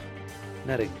well.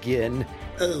 Not again.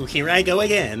 Oh, here I go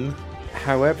again.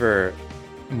 However,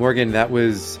 Morgan, that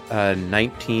was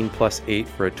 19 plus 8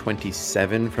 for a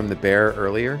 27 from the bear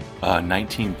earlier.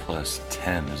 19 plus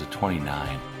 10 is a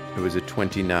 29. It was a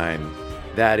 29.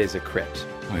 That is a crit.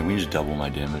 Wait, we just double my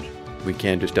damage. We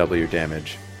can just double your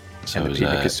damage. So and is the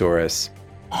that... Pinacosaurus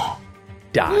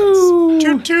dies.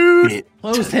 Toot toot!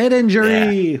 Closed head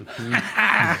injury.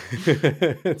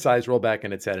 Its eyes roll back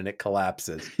in its head and it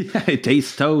collapses. Yeah, it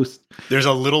tastes toast. There's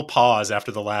a little pause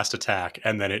after the last attack,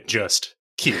 and then it just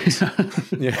keels.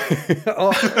 Yeah.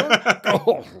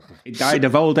 Oh. It died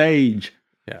of old age.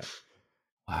 Yeah.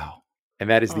 Wow. And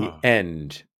that is the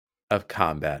end of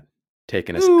combat,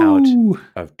 taking us Ooh. out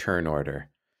of turn order.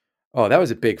 Oh, that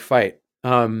was a big fight.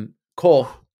 Cole.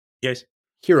 Yes.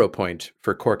 Hero point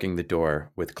for corking the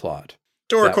door with Claude.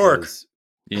 Door That cork. was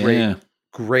Yeah.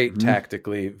 great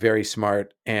tactically, very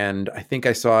smart. And I think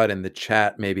I saw it in the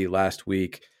chat maybe last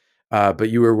week, but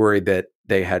you were worried that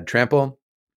they had trample.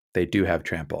 They do have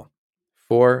trample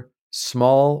for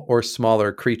small or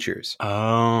smaller creatures.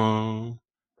 Oh.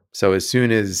 So as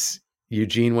soon as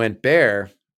Eugene went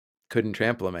bear, couldn't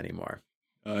trample him anymore.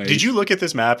 Did you look at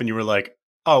this map and you were like,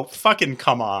 oh, fucking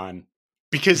come on?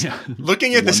 Because Yeah.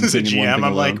 looking at this One as a thing and one GM, thing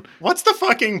I'm alone. like, what's the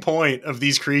fucking point of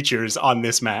these creatures on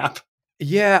this map?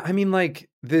 Yeah, I mean, like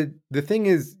the thing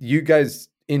is, you guys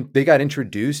they got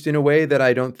introduced in a way that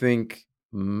I don't think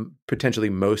potentially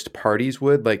most parties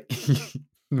would. Like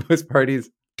most parties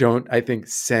don't, I think,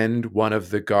 send one of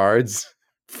the guards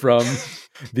from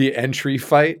the entry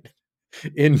fight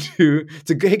into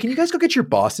hey, can you guys go get your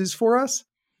bosses for us?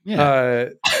 Yeah.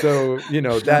 So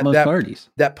Not most parties.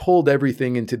 that pulled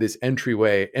everything into this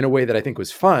entryway in a way that I think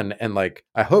was fun and like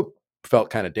I hope felt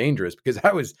kind of dangerous, because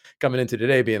I was coming into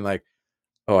today being like,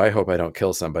 oh, I hope I don't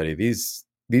kill somebody.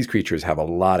 These creatures have a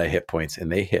lot of hit points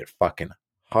and they hit fucking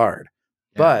hard.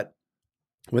 Yeah. But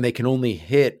when they can only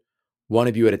hit one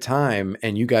of you at a time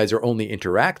and you guys are only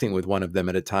interacting with one of them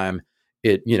at a time,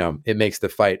 it makes the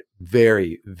fight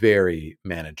very, very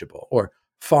manageable, or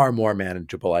far more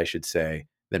manageable, I should say,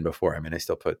 than before. I mean, I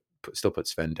still put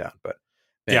Sven down, but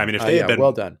man, yeah, I mean, if they had been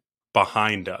well done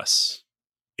behind us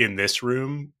in this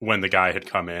room when the guy had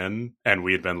come in and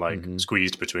we had been like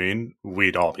squeezed between,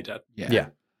 we'd all be dead.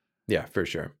 Yeah, for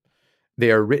sure. They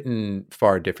are written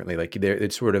far differently. Like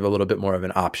it's sort of a little bit more of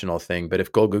an optional thing. But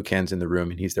if Golgukan's in the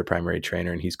room and he's their primary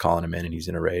trainer and he's calling him in and he's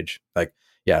in a rage, like,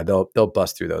 yeah, they'll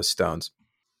bust through those stones.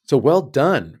 So well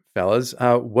done, fellas.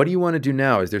 What do you want to do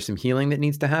now? Is there some healing that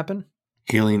needs to happen?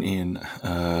 Healing in.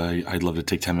 I'd love to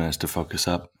take 10 minutes to focus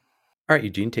up. All right,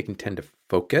 Eugene, taking 10 to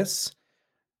focus.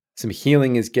 Some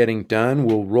healing is getting done.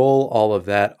 We'll roll all of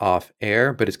that off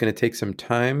air, but it's going to take some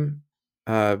time.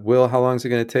 Will, how long is it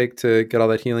going to take to get all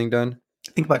that healing done?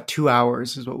 I think about 2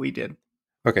 hours is what we did.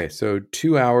 Okay, so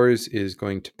 2 hours is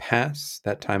going to pass.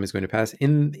 That time is going to pass.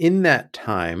 In that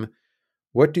time,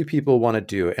 what do people want to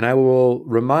do? And I will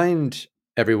remind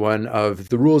everyone of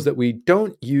the rules that we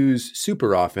don't use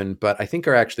super often, but I think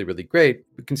are actually really great.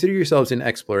 Consider yourselves in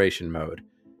exploration mode.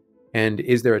 And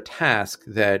is there a task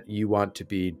that you want to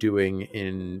be doing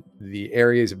in the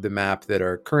areas of the map that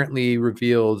are currently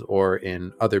revealed or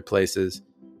in other places?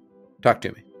 Talk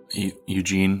to me.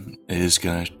 Eugene is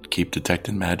going to keep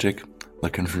detecting magic,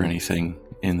 looking for anything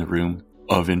in the room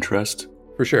of interest.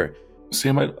 For sure.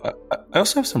 Sam, I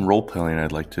also have some role playing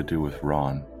I'd like to do with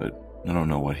Ron, but I don't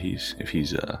know if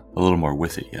he's a little more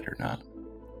with it yet or not.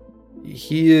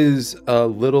 He is a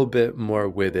little bit more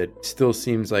with it. Still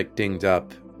seems like dinged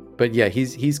up. But yeah,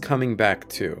 he's coming back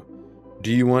too.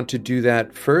 Do you want to do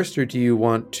that first, or do you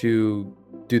want to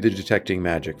do the detecting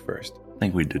magic first? I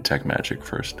think we detect magic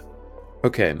first.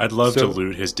 Okay. I'd love to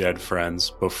loot his dead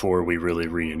friends before we really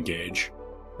re-engage.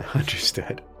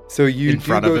 Understood. So you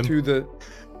do go through the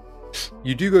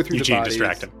Eugene, bodies.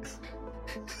 Distract him.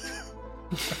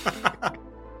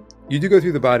 You do go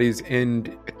through the bodies,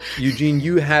 and Eugene,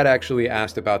 you had actually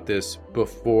asked about this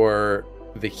before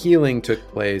the healing took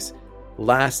place.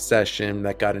 Last session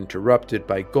that got interrupted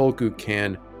by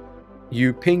Golgukan.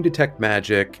 You ping detect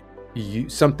magic,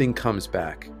 something comes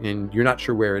back, and you're not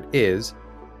sure where it is.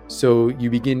 So you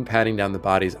begin patting down the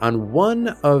bodies. On one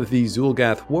of the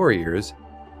Zulgath warriors,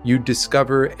 you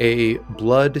discover a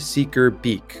Blood Seeker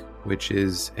beak, which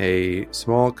is a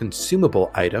small consumable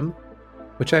item,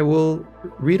 which I will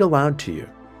read aloud to you.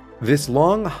 This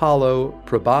long, hollow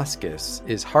proboscis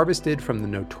is harvested from the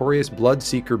notorious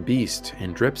Bloodseeker beast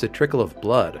and drips a trickle of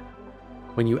blood.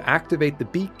 When you activate the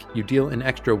beak, you deal an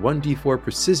extra 1d4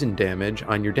 precision damage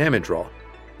on your damage roll.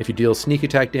 If you deal sneak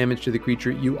attack damage to the creature,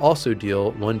 you also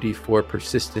deal 1d4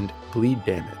 persistent bleed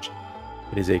damage.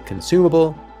 It is a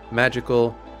consumable,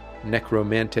 magical,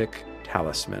 necromantic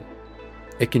talisman.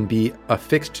 It can be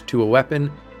affixed to a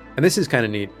weapon, and this is kind of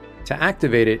neat. To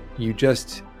activate it, you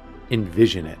just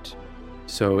envision it.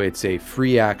 So it's a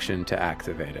free action to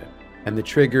activate it. And the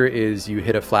trigger is you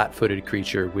hit a flat-footed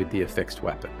creature with the affixed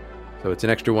weapon. So it's an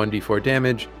extra 1d4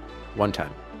 damage, one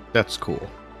time. That's cool.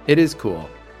 It is cool.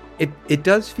 It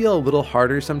does feel a little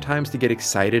harder sometimes to get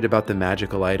excited about the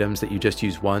magical items that you just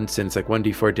use once, and it's like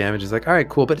 1d4 damage is like, all right,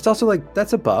 cool. But it's also like,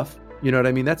 that's a buff. You know what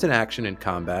I mean? That's an action in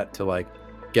combat to like,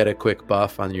 get a quick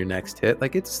buff on your next hit.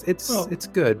 Like it's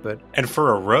good, but And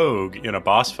for a rogue in a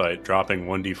boss fight, dropping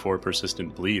 1d4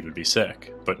 persistent bleed would be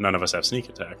sick. But none of us have sneak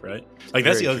attack, right? Like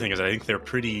that's Very the other true. thing is I think they're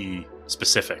pretty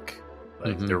specific.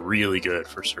 Like they're really good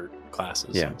for certain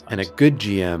classes. yeah, sometimes. and a good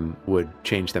GM would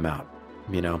change them out.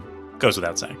 Goes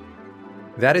without saying.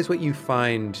 That is what you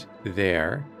find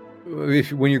there.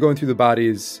 When you're going through the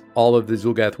bodies, all of the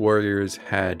Zulgath warriors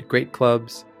had great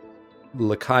clubs.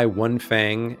 Lakai One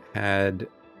Fang had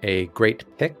a great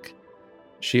pick.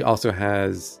 She also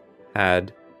has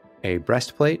had a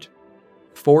breastplate,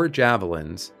 4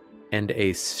 javelins, and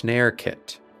a snare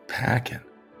kit. Packing.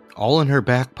 All in her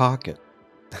back pocket.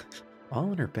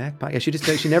 All in her back pocket.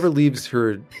 Yeah, she never leaves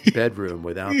her bedroom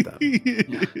without them.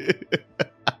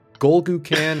 Golgu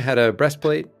Khan had a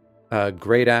breastplate, a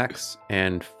great axe,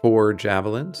 and 4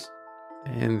 javelins.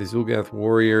 And the Zulgath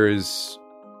warriors,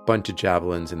 bunch of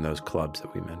javelins in those clubs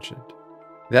that we mentioned.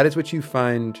 That is what you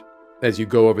find as you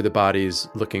go over the bodies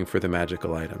looking for the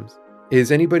magical items.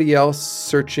 Is anybody else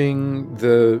searching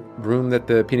the room that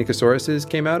the Pinacosauruses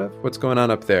came out of? What's going on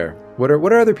up there? What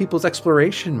are other people's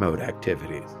exploration mode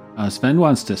activities? Sven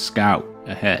wants to scout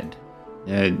ahead,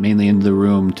 mainly into the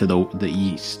room to the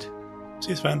east.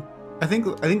 See, Sven. I think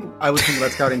I was thinking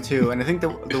about scouting too, and I think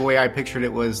the way I pictured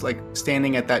it was like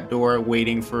standing at that door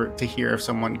waiting to hear if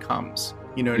someone comes.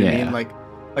 You know what I mean? Like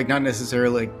not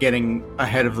necessarily like getting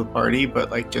ahead of the party, but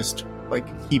like just like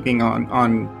keeping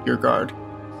on your guard.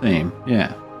 Same,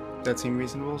 yeah. Does that seem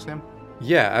reasonable, Sam?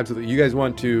 Yeah, absolutely. You guys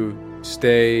want to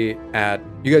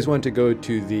go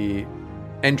to the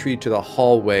entry to the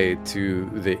hallway to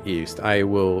the east. I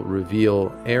will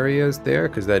reveal areas there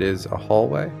because that is a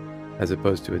hallway as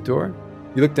opposed to a door.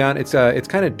 You look down, it's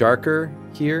kind of darker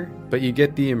here, but you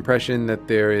get the impression that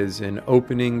there is an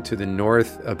opening to the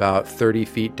north about 30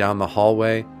 feet down the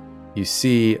hallway. You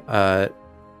see,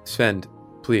 Sven,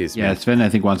 please. Yeah, man. Sven, I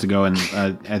think, wants to go and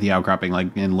at the outcropping,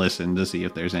 and listen to see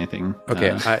if there's anything. Okay,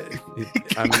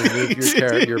 I'm going to move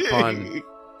your pawn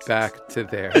back to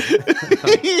there.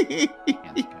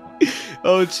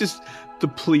 Oh, it's just the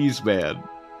please man.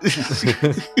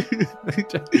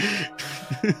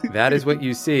 That is what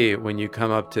you see when you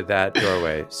come up to that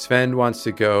doorway. Sven wants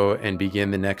to go and begin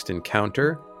the next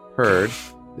encounter. Heard.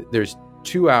 There's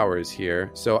 2 hours here.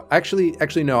 So actually,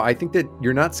 no, I think that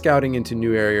you're not scouting into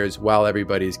new areas while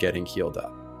everybody's getting healed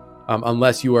up.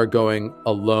 Unless you are going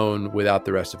alone without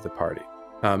the rest of the party.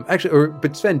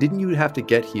 But Sven, didn't you have to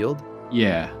get healed?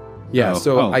 Yeah. Yeah,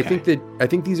 Okay. I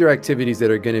think these are activities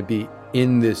that are going to be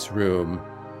in this room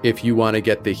if you want to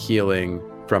get the healing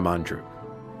from Andruk.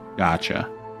 Gotcha.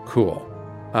 Cool.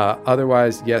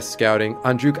 Otherwise, yes, scouting.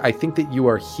 Andruk, I think that you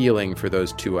are healing for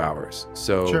those 2 hours.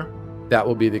 So Sure. that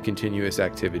will be the continuous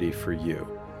activity for you.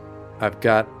 I've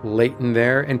got Leighton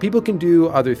there, and people can do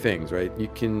other things, right? You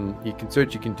can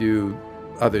search, you can do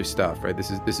other stuff, right?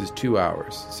 This is 2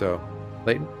 hours. So,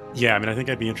 Leighton? Yeah, I mean, I think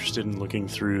I'd be interested in looking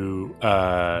through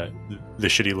the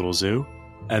shitty little zoo,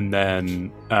 and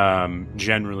then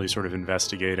generally sort of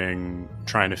investigating,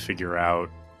 trying to figure out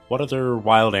what other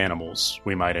wild animals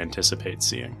we might anticipate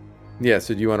seeing. Yeah,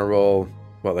 so do you want to roll,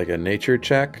 like a nature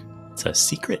check? It's a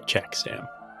secret check, Sam.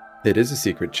 It is a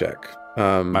secret check.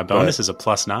 My bonus is a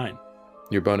 +9.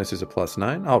 Your bonus is a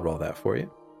 +9. I'll roll that for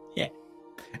you. Yeah.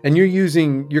 And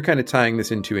you're kind of tying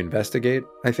this into investigate,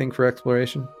 I think, for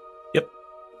exploration? Yep.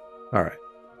 All right.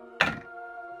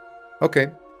 Okay.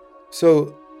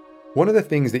 So one of the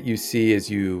things that you see as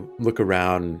you look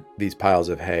around these piles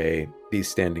of hay,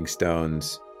 these these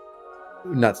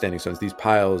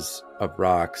piles of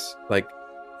rocks, like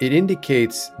it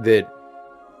indicates that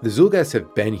the Zulgaths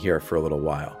have been here for a little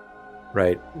while,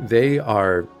 right? They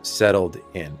are settled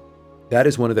in. That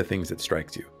is one of the things that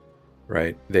strikes you,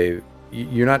 right?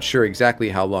 You're not sure exactly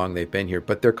how long they've been here,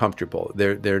 but they're comfortable.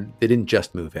 They didn't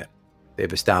just move in.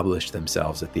 They've established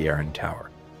themselves at the Erran Tower.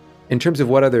 In terms of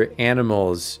what other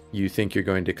animals you think you're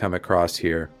going to come across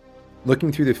here,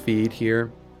 looking through the feed here,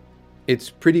 it's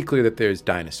pretty clear that there's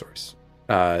dinosaurs.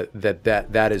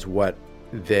 That is what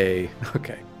they.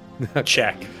 Okay.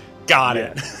 Check. Got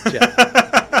it.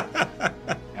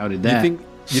 How did that?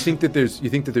 You think that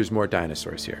there's more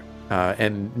dinosaurs here,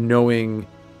 and knowing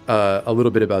a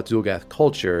little bit about Zulgath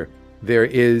culture, there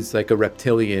is like a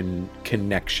reptilian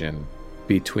connection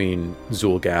between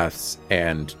Zulgaths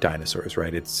and dinosaurs,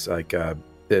 right? It's like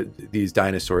these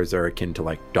dinosaurs are akin to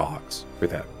like dogs for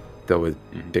them, though with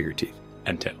bigger teeth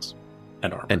And tails.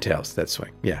 And armor. and tails that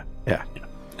swing. Yeah.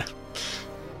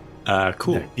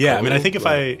 Cool. Yeah, I mean, I think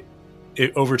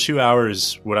over 2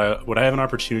 hours, would I have an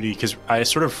opportunity? Because I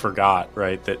sort of forgot,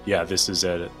 right, that this is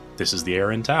the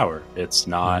Erran Tower. It's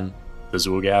not the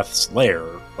Zulgath's lair.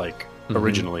 Like,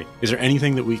 originally. Is there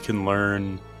anything that we can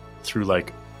learn through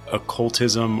like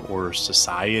occultism or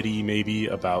society maybe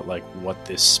about like what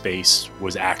this space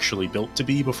was actually built to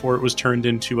be before it was turned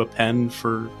into a pen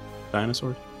for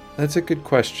dinosaurs? That's a good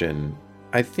question.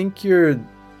 I think you'd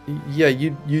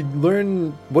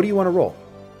learn. What do you want to roll?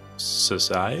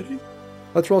 Society?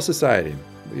 Let's roll society.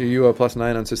 Are you a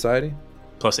 +9 on society?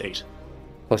 +8.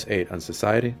 +8 on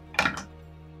society.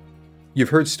 You've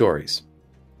heard stories.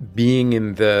 Being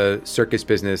in the circus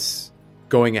business,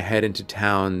 going ahead into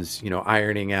towns,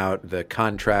 ironing out the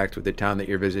contract with the town that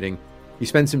you're visiting. You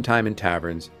spend some time in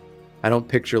taverns. I don't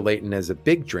picture Leighton as a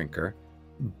big drinker,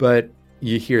 but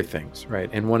you hear things, right?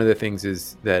 And one of the things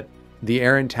is that the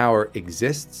Erran Tower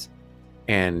exists,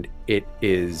 and it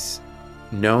is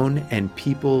known, and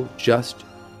people just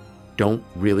don't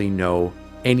really know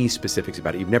any specifics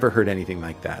about it. You've never heard anything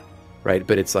like that, right?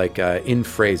 But it's like in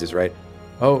phrases, right?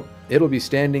 Oh, it'll be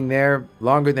standing there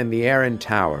longer than the Erran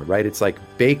Tower, right? It's like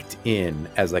baked in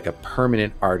as like a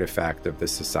permanent artifact of the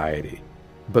society.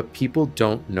 But people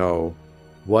don't know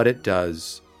what it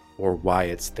does or why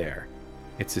it's there.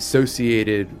 It's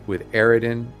associated with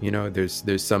Eridan.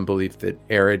 There's some belief that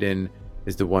Eridan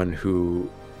is the one who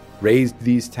raised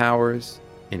these towers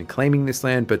in claiming this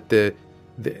land, but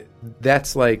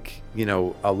that's like,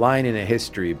 a line in a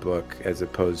history book as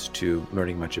opposed to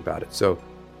learning much about it. So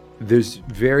there's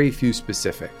very few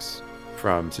specifics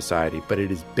from society, but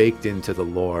it is baked into the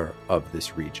lore of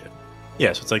this region.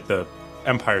 Yeah, so it's like the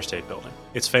Empire State Building.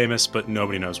 It's famous, but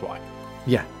nobody knows why.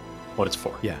 Yeah. What it's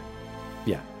for. Yeah.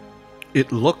 It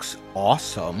looks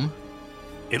awesome.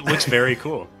 It looks very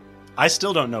cool. I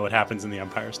still don't know what happens in the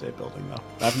Empire State Building,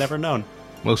 though. I've never known.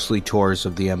 Mostly tours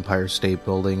of the Empire State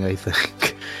Building, I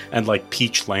think. And like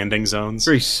peach landing zones.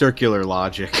 Very circular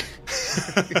logic.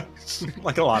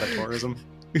 Like a lot of tourism.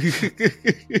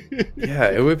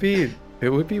 Yeah, it would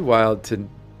be wild to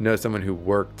know someone who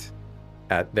worked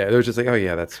at there. They're just like, oh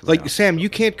yeah, that's like Sam. You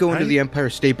can't go into the Empire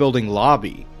State Building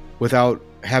lobby without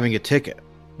having a ticket.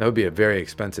 That would be a very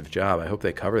expensive job. I hope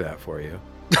they cover that for you.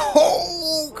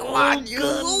 Oh, come on,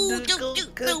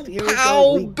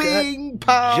 pow, bing,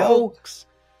 pow. Jokes.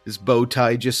 His bow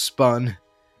tie just spun.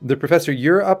 The professor,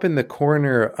 you're up in the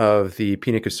corner of the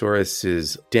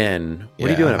Pinacosaurus's den. What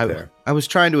are you doing up there? I was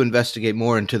trying to investigate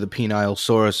more into the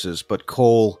Pinacosaruses, but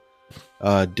Cole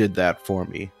did that for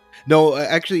me. No,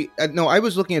 actually, no, I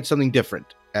was looking at something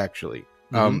different, actually.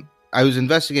 Mm-hmm. I was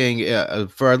investigating,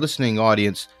 for our listening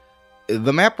audience,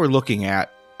 the map we're looking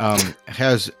at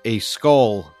has a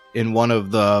skull in one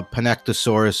of the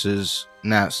Pinacosaurus's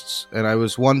nests, and I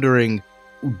was wondering,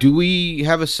 do we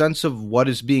have a sense of what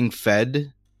is being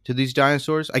fed to these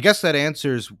dinosaurs? I guess that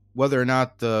answers whether or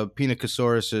not the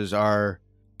Pinacosauruses are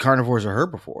carnivores or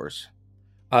herbivores.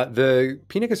 The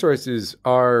Pinacosauruses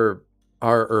are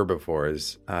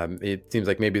herbivores. It seems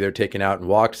like maybe they're taken out and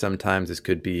walked sometimes. This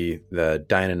could be the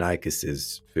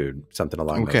Deinonychus's food, something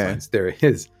along those lines. There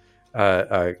is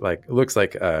looks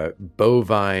like a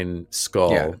bovine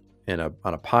skull on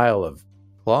a pile of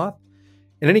cloth.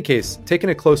 In any case, taking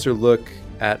a closer look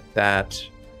at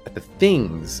the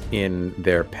things in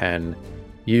their pen,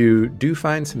 you do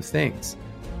find some things.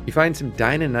 You find some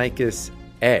Deinonychus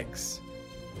eggs,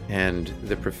 and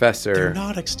the professor... They're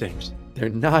not extinct. They're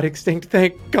not extinct,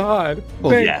 thank God.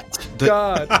 Well, Thank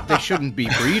God. They shouldn't be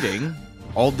breeding.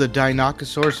 All the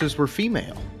Deinonychusauruses were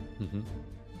female.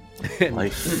 Mm-hmm.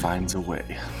 Life finds a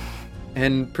way.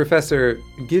 And Professor,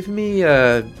 give me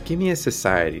a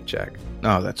society check.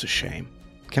 Oh, that's a shame.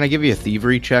 Can I give you a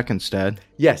thievery check instead?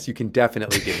 Yes, you can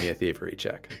definitely give me a thievery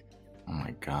check. Oh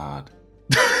my God.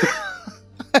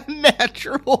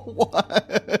 Natural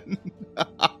one.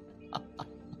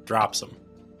 Drops them.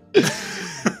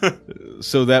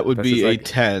 So that would be like, a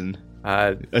 10.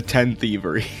 A 10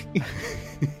 thievery.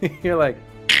 You're like,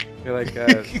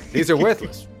 these are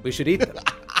worthless. We should eat them.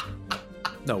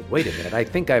 No, wait a minute. I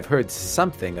think I've heard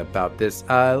something about this.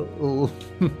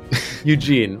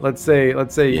 Eugene, let's say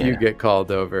you get called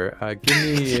over.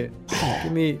 Give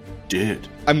me. Did.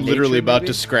 I'm literally about maybe?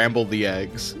 to scramble the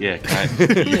eggs. Yeah,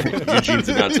 Eugene's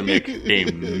about to make a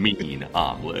mean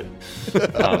omelet.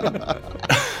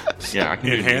 Yeah, I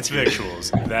can Enhance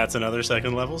victuals. That's another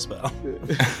second level spell.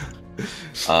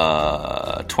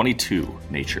 22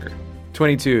 nature.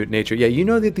 22 nature. Yeah, you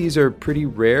know that these are pretty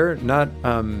rare.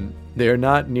 They're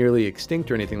not nearly extinct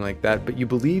or anything like that, but you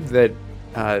believe that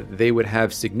they would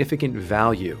have significant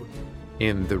value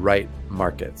in the right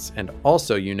markets. And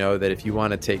also, you know that if you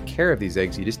want to take care of these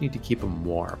eggs, you just need to keep them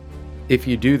warm. If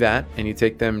you do that and you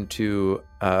take them to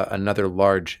another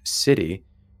large city,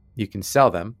 you can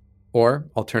sell them. Or,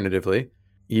 alternatively,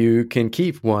 you can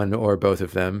keep one or both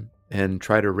of them and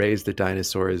try to raise the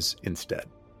dinosaurs instead?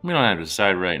 We don't have to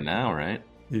decide right now, right?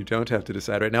 You don't have to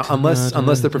decide right now,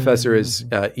 unless the professor is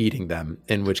eating them,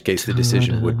 in which case the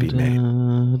decision would be made.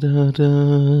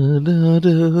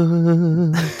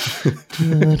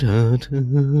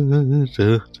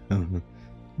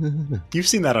 You've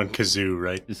seen that on kazoo,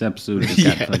 right? This episode has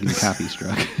got fucking copy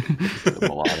struck. The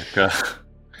melodica.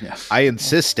 Yeah. I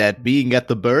insist at being at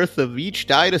the birth of each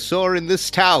dinosaur in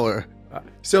this tower.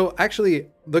 So actually,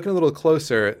 looking a little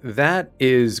closer, that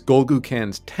is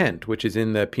Golgukan's tent, which is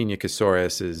in the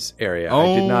Pinacosaurus' area.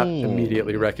 I did not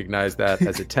immediately recognize that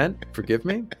as a tent. Forgive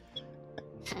me.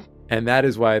 And that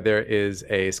is why there is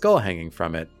a skull hanging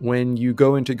from it. When you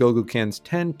go into Golgukan's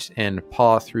tent and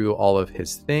paw through all of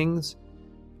his things,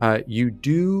 you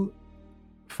do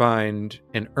find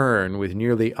an urn with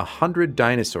nearly 100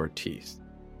 dinosaur teeth.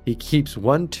 He keeps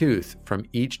one tooth from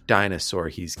each dinosaur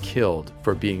he's killed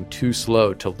for being too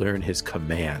slow to learn his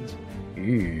command.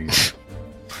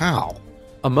 How?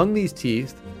 Among these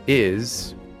teeth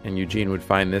is, and Eugene would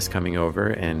find this coming over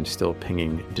and still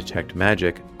pinging Detect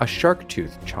Magic, a shark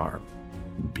tooth charm.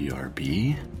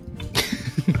 BRB?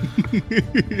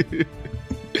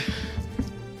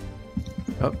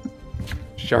 Oh,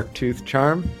 shark tooth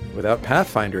charm without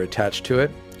Pathfinder attached to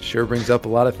it. Sure brings up a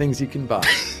lot of things you can buy.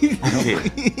 Okay.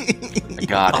 I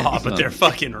got it. Oh, but they're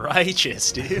fucking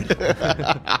righteous, dude.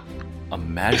 A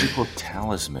magical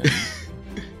talisman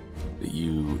that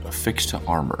you affix to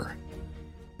armor.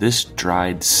 This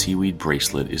dried seaweed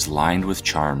bracelet is lined with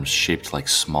charms shaped like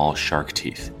small shark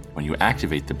teeth. When you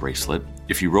activate the bracelet,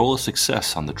 if you roll a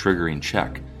success on the triggering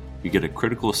check, you get a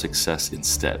critical success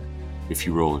instead. If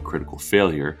you roll a critical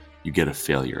failure, you get a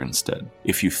failure instead.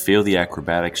 If you fail the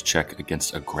acrobatics check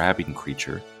against a grabbing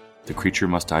creature, the creature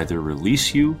must either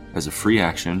release you as a free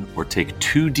action or take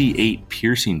 2d8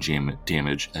 piercing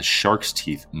damage as shark's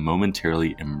teeth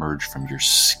momentarily emerge from your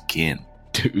skin.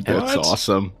 Dude, that's What?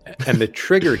 awesome. And the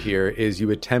trigger here is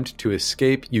you attempt to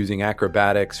escape using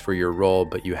acrobatics for your roll,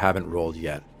 but you haven't rolled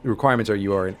yet. The requirements are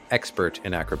you are an expert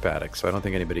in acrobatics, so I don't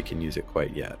think anybody can use it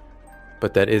quite yet.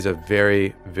 But that is a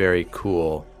very, very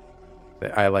cool...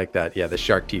 I like that. Yeah, the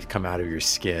shark teeth come out of your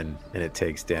skin and it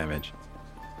takes damage.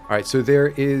 All right, so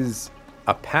there is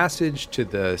a passage to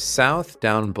the south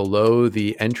down below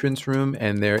the entrance room,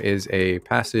 and there is a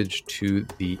passage to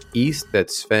the east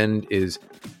that Sven is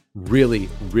really,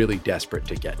 really desperate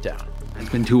to get down.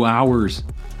 It's been 2 hours.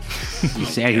 You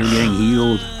sat here getting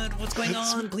healed. What's going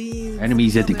on, please?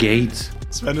 Enemies at the gates.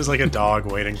 Sven is like a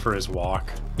dog waiting for his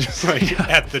walk, just like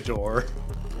at the door.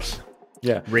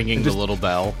 Yeah, Ringing the little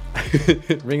bell.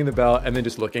 ringing the bell and then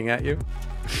just looking at you,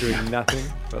 doing nothing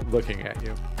but looking at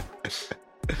you.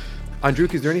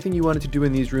 Andruk, is there anything you wanted to do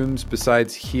in these rooms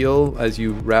besides heal as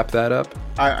you wrap that up?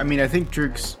 I mean, I think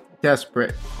Druk's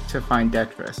desperate to find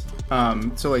Detrus.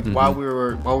 So like while we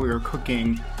were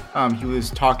cooking, he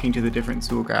was talking to the different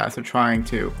Zulgath, or trying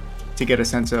to get a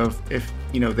sense of if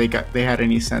they had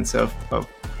any sense of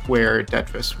where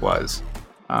Detrus was.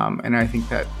 And I think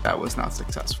that was not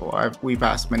successful. We've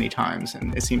asked many times,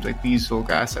 and it seems like these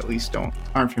Zulgaths at least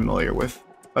aren't familiar with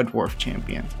a dwarf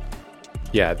champion.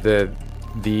 Yeah,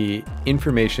 the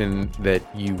information that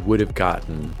you would have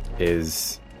gotten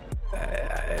is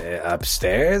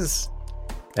upstairs,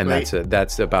 and Right.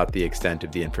 that's about the extent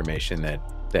of the information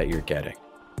that you're getting.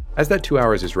 As that 2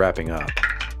 hours is wrapping up,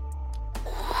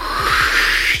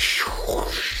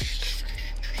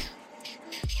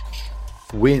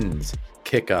 winds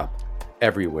kick up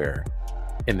everywhere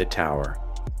in the tower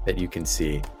that you can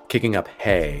see, kicking up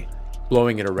hay,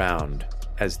 blowing it around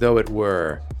as though it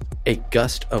were a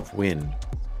gust of wind.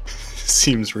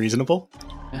 Seems reasonable.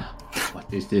 What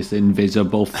is this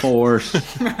invisible force?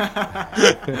 Sven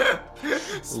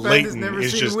has Leighton never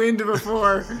is seen just- wind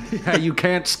before. Yeah, you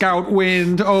can't scout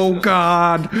wind. Oh,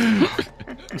 God.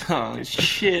 Oh,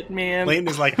 shit, man. Leighton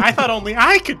is like, I thought only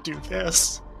I could do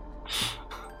this.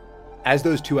 As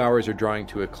those 2 hours are drawing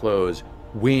to a close,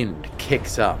 wind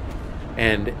kicks up,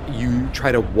 and you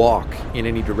try to walk in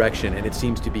any direction, and it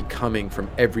seems to be coming from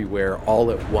everywhere all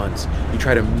at once. You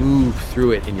try to move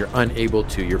through it, and you're unable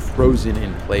to. You're frozen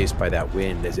in place by that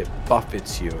wind as it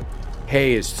buffets you.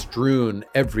 Hay is strewn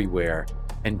everywhere,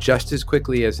 and just as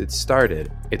quickly as it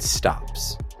started, it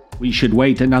stops. We should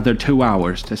wait another 2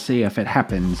 hours to see if it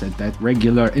happens at that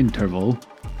regular interval.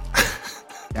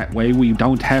 That way we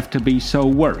don't have to be so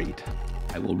worried.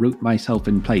 I will root myself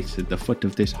in place at the foot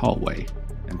of this hallway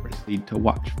and proceed to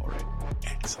watch for it.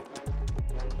 Excellent.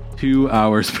 2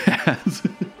 hours pass.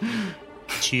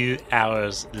 2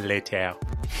 hours later.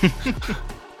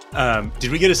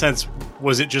 Did we get a sense,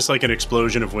 was it just like an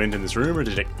explosion of wind in this room, or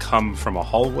did it come from a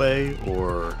hallway,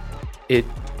 or... It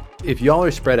if y'all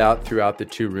are spread out throughout the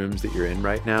 2 rooms that you're in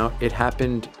right now, it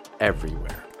happened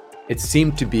everywhere. It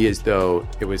seemed to be as though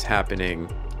it was happening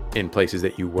in places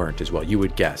that you weren't as well. You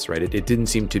would guess, right? It didn't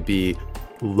seem to be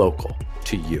local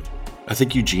to you. I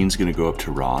think Eugene's going to go up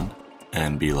to Ron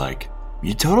and be like,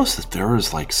 you told us that there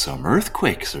was like some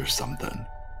earthquakes or something.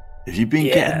 Have you been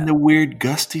getting the weird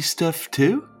gusty stuff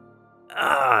too?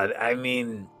 I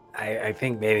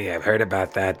think maybe I've heard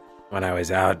about that when I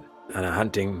was out on a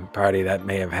hunting party. That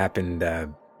may have happened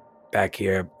back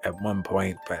here at one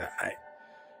point, but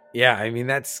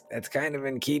that's kind of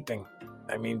in keeping.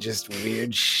 Just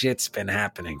weird shit's been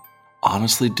happening.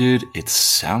 Honestly, dude, it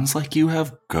sounds like you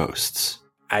have ghosts.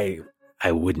 I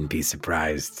wouldn't be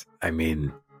surprised. A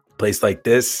place like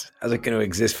this, how's it going to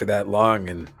exist for that long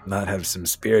and not have some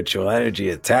spiritual energy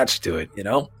attached to it, you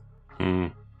know?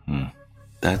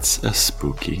 That's a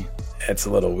spooky. It's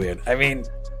a little weird.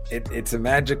 It's a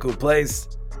magical place.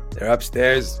 They're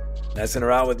upstairs messing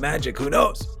around with magic. Who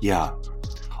knows? Yeah.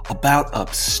 About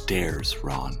upstairs,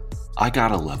 Ron. I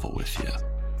gotta level with you.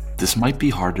 This might be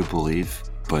hard to believe,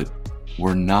 but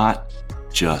we're not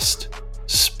just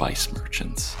spice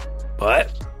merchants.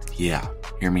 What? Yeah,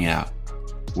 hear me out.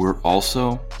 We're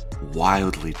also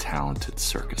wildly talented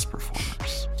circus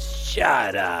performers.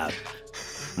 Shut up.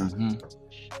 Mm-hmm.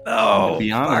 No, to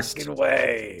be honest, fucking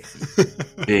way.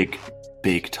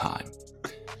 Big time.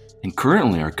 And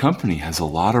currently our company has a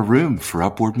lot of room for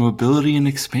upward mobility and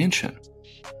expansion.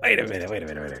 Wait a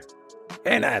minute.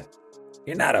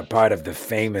 You're not a part of the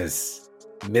famous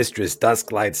Mistress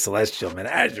Dusklight Celestial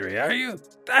Menagerie, are you?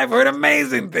 I've heard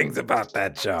amazing things about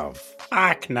that show.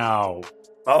 Fuck no.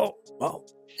 Oh, well.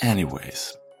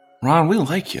 Anyways, Ron, we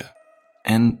like you.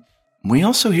 And we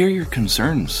also hear your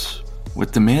concerns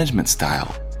with the management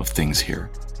style of things here.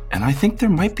 And I think there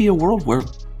might be a world where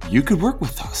you could work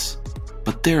with us.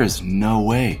 But there is no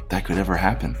way that could ever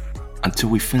happen until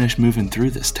we finish moving through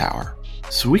this tower.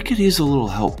 So we could use a little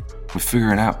help with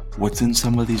figuring out what's in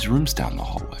some of these rooms down the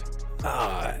hallway.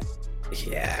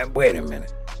 Yeah, wait a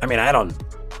minute.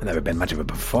 I've never been much of a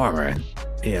performer.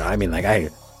 I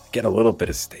get a little bit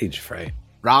of stage fright.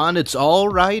 Ron, it's all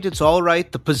right.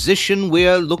 The position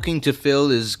we're looking to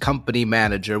fill is company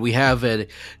manager. We have a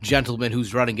gentleman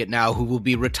who's running it now who will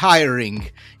be retiring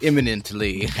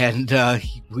imminently, and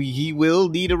he will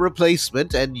need a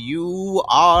replacement, and you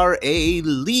are a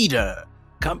leader.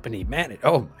 Company manager?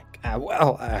 Oh, my God.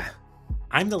 Well,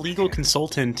 I'm the legal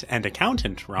consultant and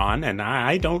accountant, Ron, and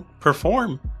I don't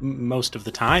perform most of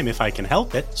the time if I can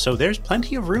help it, so there's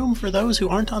plenty of room for those who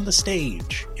aren't on the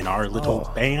stage in our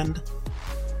little band.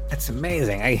 That's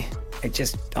amazing. I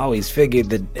just always figured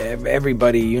that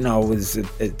everybody, was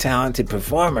a talented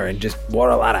performer and just wore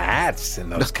a lot of hats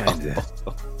and those kinds of...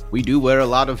 We do wear a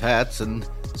lot of hats, and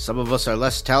some of us are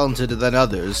less talented than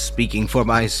others, speaking for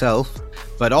myself.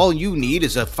 But all you need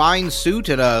is a fine suit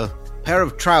and a pair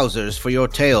of trousers for your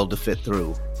tail to fit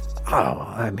through.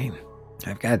 Oh,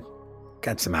 I've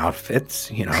got some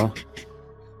outfits, I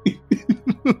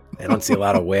don't see a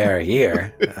lot of wear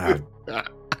here.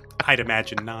 I'd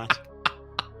imagine not.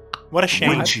 What a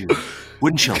shame.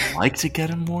 Wouldn't you like to get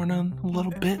him worn on a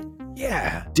little bit?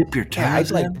 Yeah. Dip your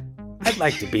toes in? I'd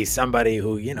like to be somebody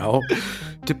who,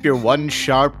 dip your one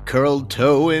sharp curled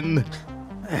toe in.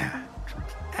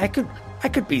 I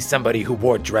could be somebody who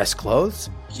wore dress clothes.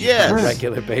 Yes. On a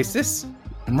regular basis.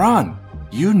 And Ron,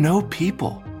 you know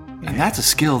people. And that's a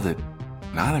skill that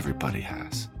not everybody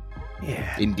has.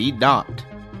 Yeah. Indeed not.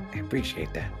 I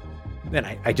appreciate that. Then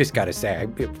I just gotta say,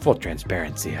 full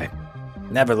transparency, I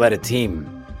never led a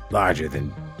team larger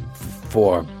than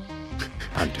 4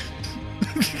 hunters.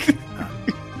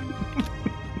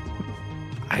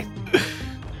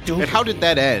 And how did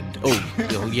that end?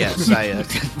 Oh yes,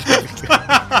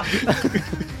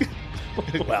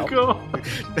 Well,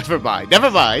 never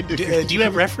mind. Do you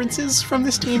have references from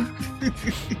this team?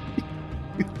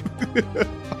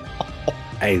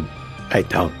 I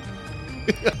don't.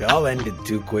 It all ended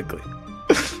too quickly.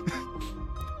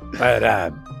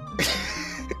 But,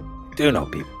 do know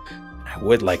people. I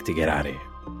would like to get out of here.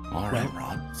 All right,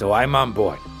 Ron. So I'm on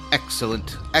board.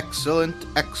 Excellent.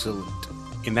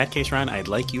 In that case, Ron, I'd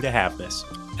like you to have this.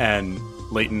 And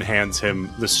Leighton hands him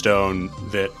the stone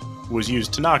that was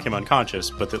used to knock him unconscious,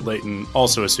 but that Leighton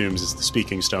also assumes is the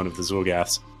speaking stone of the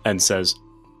Zulgaths, and says,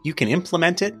 you can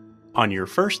implement it on your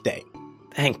first day.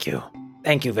 Thank you.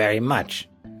 Thank you very much.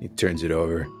 He turns it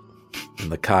over,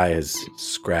 and Lakai is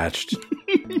scratched.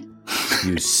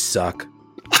 You suck.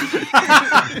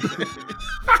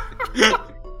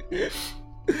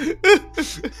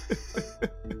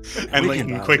 And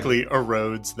Leighton quickly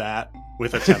erodes that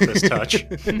with a Tempest touch.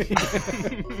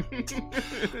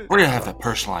 We're gonna have that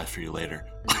personalized for you later.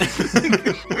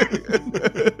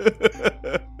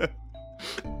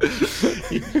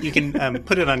 You can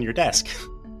put it on your desk.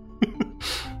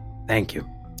 Thank you.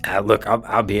 Look,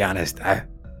 I'll be honest. I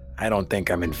don't think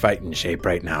I'm in fighting shape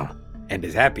right now. And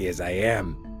as happy as I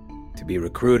am to be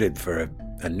recruited for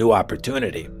a new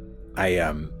opportunity, I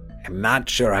am not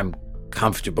sure I'm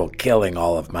comfortable killing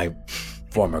all of my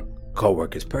former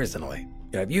coworkers personally.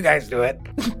 If you guys do it,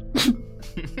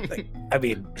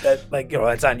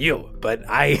 that's on you. But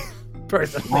I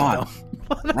personally don't want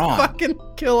to fucking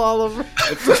kill all of them.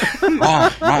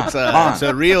 It's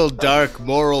a real dark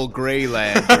moral gray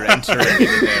land you're entering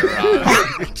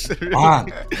into there,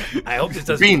 Ron. I hope this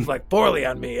doesn't reflect poorly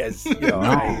on me as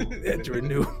I enter a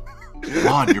new...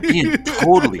 Ron, you're being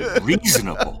totally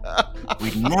reasonable.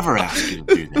 We'd never ask you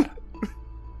to do that.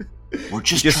 We're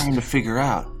just trying to figure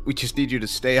out. We just need you to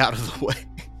stay out of the way.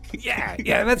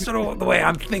 Yeah, that's sort of the way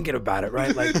I'm thinking about it,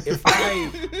 right? Like, if I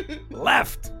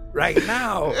left right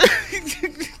now,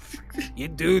 you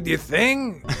do your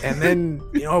thing, and then,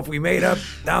 if we made up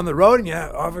down the road and you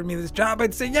offered me this job,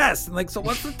 I'd say yes. And so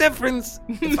what's the difference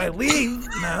if I leave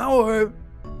now or,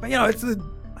 it's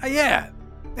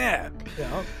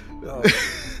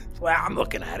well, I'm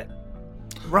looking at it.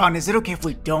 Ron, is it okay if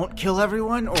we don't kill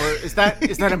everyone, or is that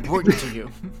important to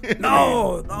you?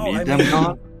 No.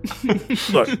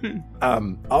 Look,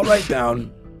 I'll write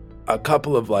down a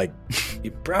couple of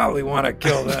you probably want to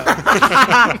kill them.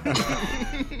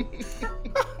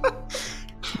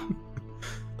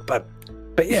 but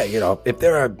yeah, if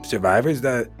there are survivors,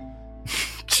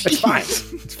 it's fine.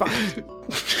 It's fine.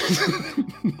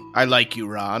 I like you,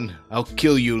 Ron. I'll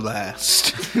kill you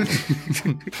last. I'd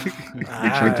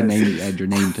like to add your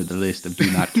name to the list of do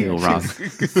not kill, Ron.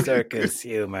 Circus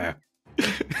humor.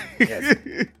 Yes.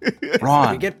 Ron.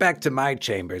 When we get back to my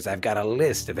chambers, I've got a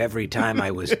list of every time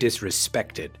I was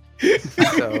disrespected.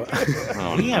 So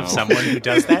we have someone who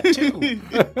does that too.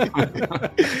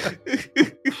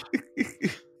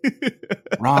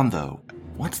 Ron, though,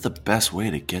 what's the best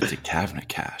way to get to Cabinet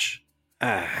Cache?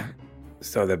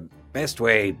 So the best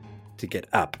way to get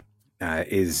up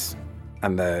is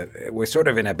we're sort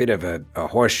of in a bit of a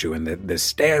horseshoe, and the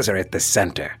stairs are at the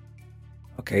center.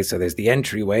 Okay, so there's the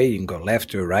entryway. You can go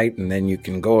left or right, and then you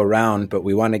can go around, but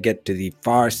we want to get to the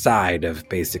far side of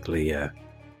basically a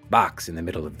box in the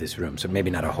middle of this room. So maybe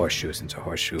not a horseshoe, since a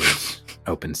horseshoe is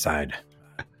open side.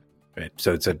 Right.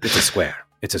 So it's a square.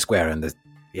 It's a square, and the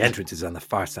entrance is on the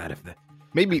far side of the...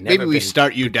 Maybe we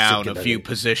start you down a few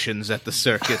positions at the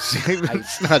circus.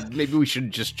 Maybe we should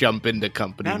just jump into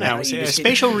company. No.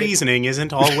 Spatial reasoning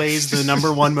isn't always the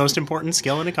number one most important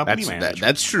skill in a company manager.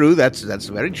 That's true. That's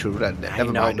very true.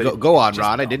 Never mind. Go on,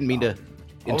 Ron. I didn't mean to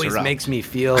interrupt. Always makes me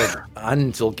feel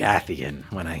un-Zulgathian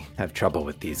when I have trouble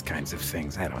with these kinds of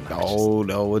things. I don't know.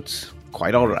 No, it's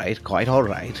quite all right. Quite all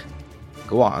right.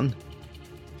 Go on.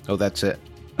 Oh, that's it.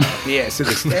 Yeah. So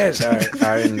the stairs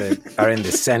are in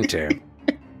the center.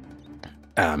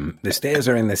 The stairs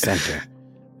are in the center,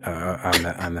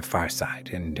 on the far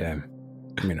side, and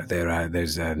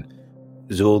there's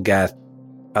Zulgath,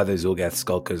 other Zulgath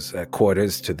skulkers'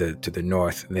 quarters to the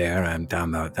north there,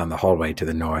 down the hallway to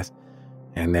the north,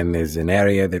 and then there's an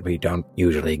area that we don't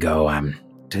usually go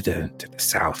to the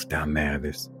south down there.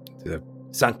 There's the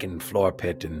sunken floor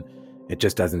pit, and it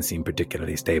just doesn't seem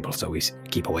particularly stable, so we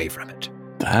keep away from it.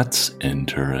 That's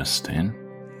interesting.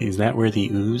 Is that where the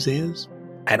ooze is?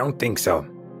 I don't think so.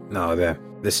 No,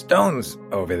 the stones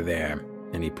over there,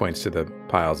 and he points to the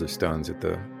piles of stones at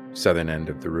the southern end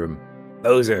of the room.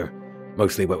 Those are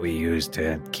mostly what we use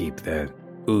to keep the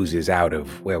oozes out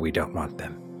of where we don't want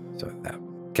them. So that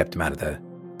kept them out of the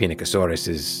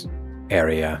Pinacosaurus'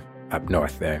 area up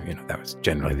north there. That was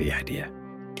generally the idea.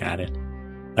 Got it.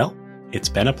 Well, it's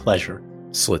been a pleasure.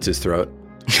 Slits his throat.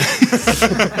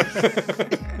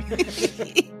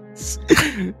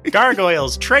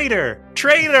 Gargoyles, traitor!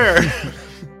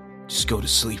 Just go to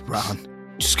sleep, Ron.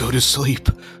 Just go to sleep.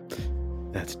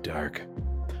 That's dark.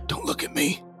 Don't look at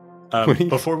me.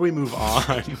 Before we move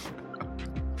on,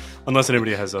 unless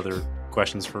anybody has other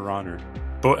questions for Ron,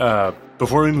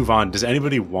 before we move on, does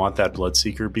anybody want that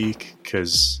Bloodseeker beak?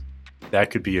 Because that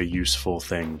could be a useful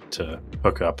thing to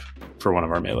hook up for one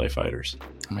of our melee fighters.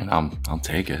 I mean, I'll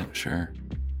take it, sure.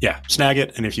 Yeah, snag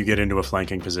it, and if you get into a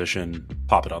flanking position,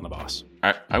 pop it on the boss.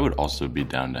 I would also be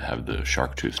down to have the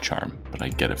shark tooth charm, but I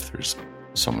get if there's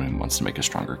someone who wants to make a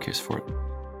stronger case for it.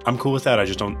 I'm cool with that. I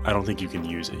don't think you can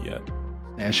use it yet.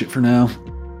 Stash it for now.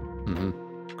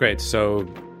 Mm-hmm. Great.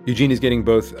 So Eugene is getting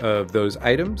both of those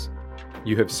items.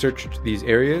 You have searched these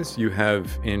areas. You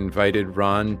have invited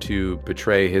Ron to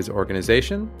betray his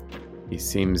organization. He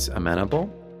seems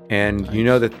amenable. And you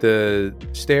know that the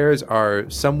stairs are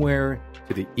somewhere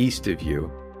to the east of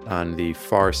you on the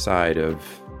far side of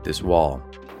this wall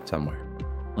somewhere.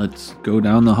 Let's go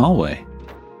down the hallway.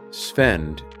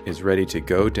 Sven is ready to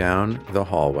go down the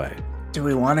hallway. Do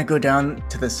we want to go down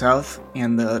to the south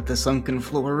and the sunken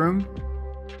floor room?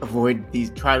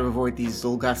 Try to avoid these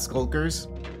Zulgath skulkers?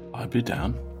 I'd be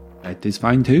down. That is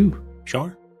fine too.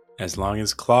 Sure. As long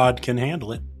as Claude can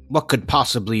handle it. What could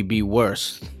possibly be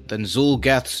worse than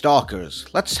Zulgath stalkers?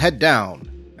 Let's head down.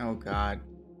 Oh, God.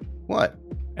 What?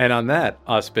 And on that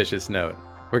auspicious note,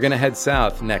 we're going to head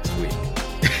south next week.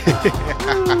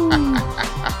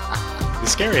 The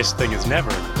scariest thing is never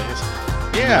in the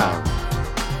basement.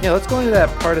 Yeah. Yeah, let's go into that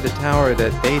part of the tower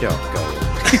that they don't go in.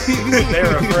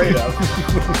 They're afraid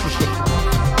of.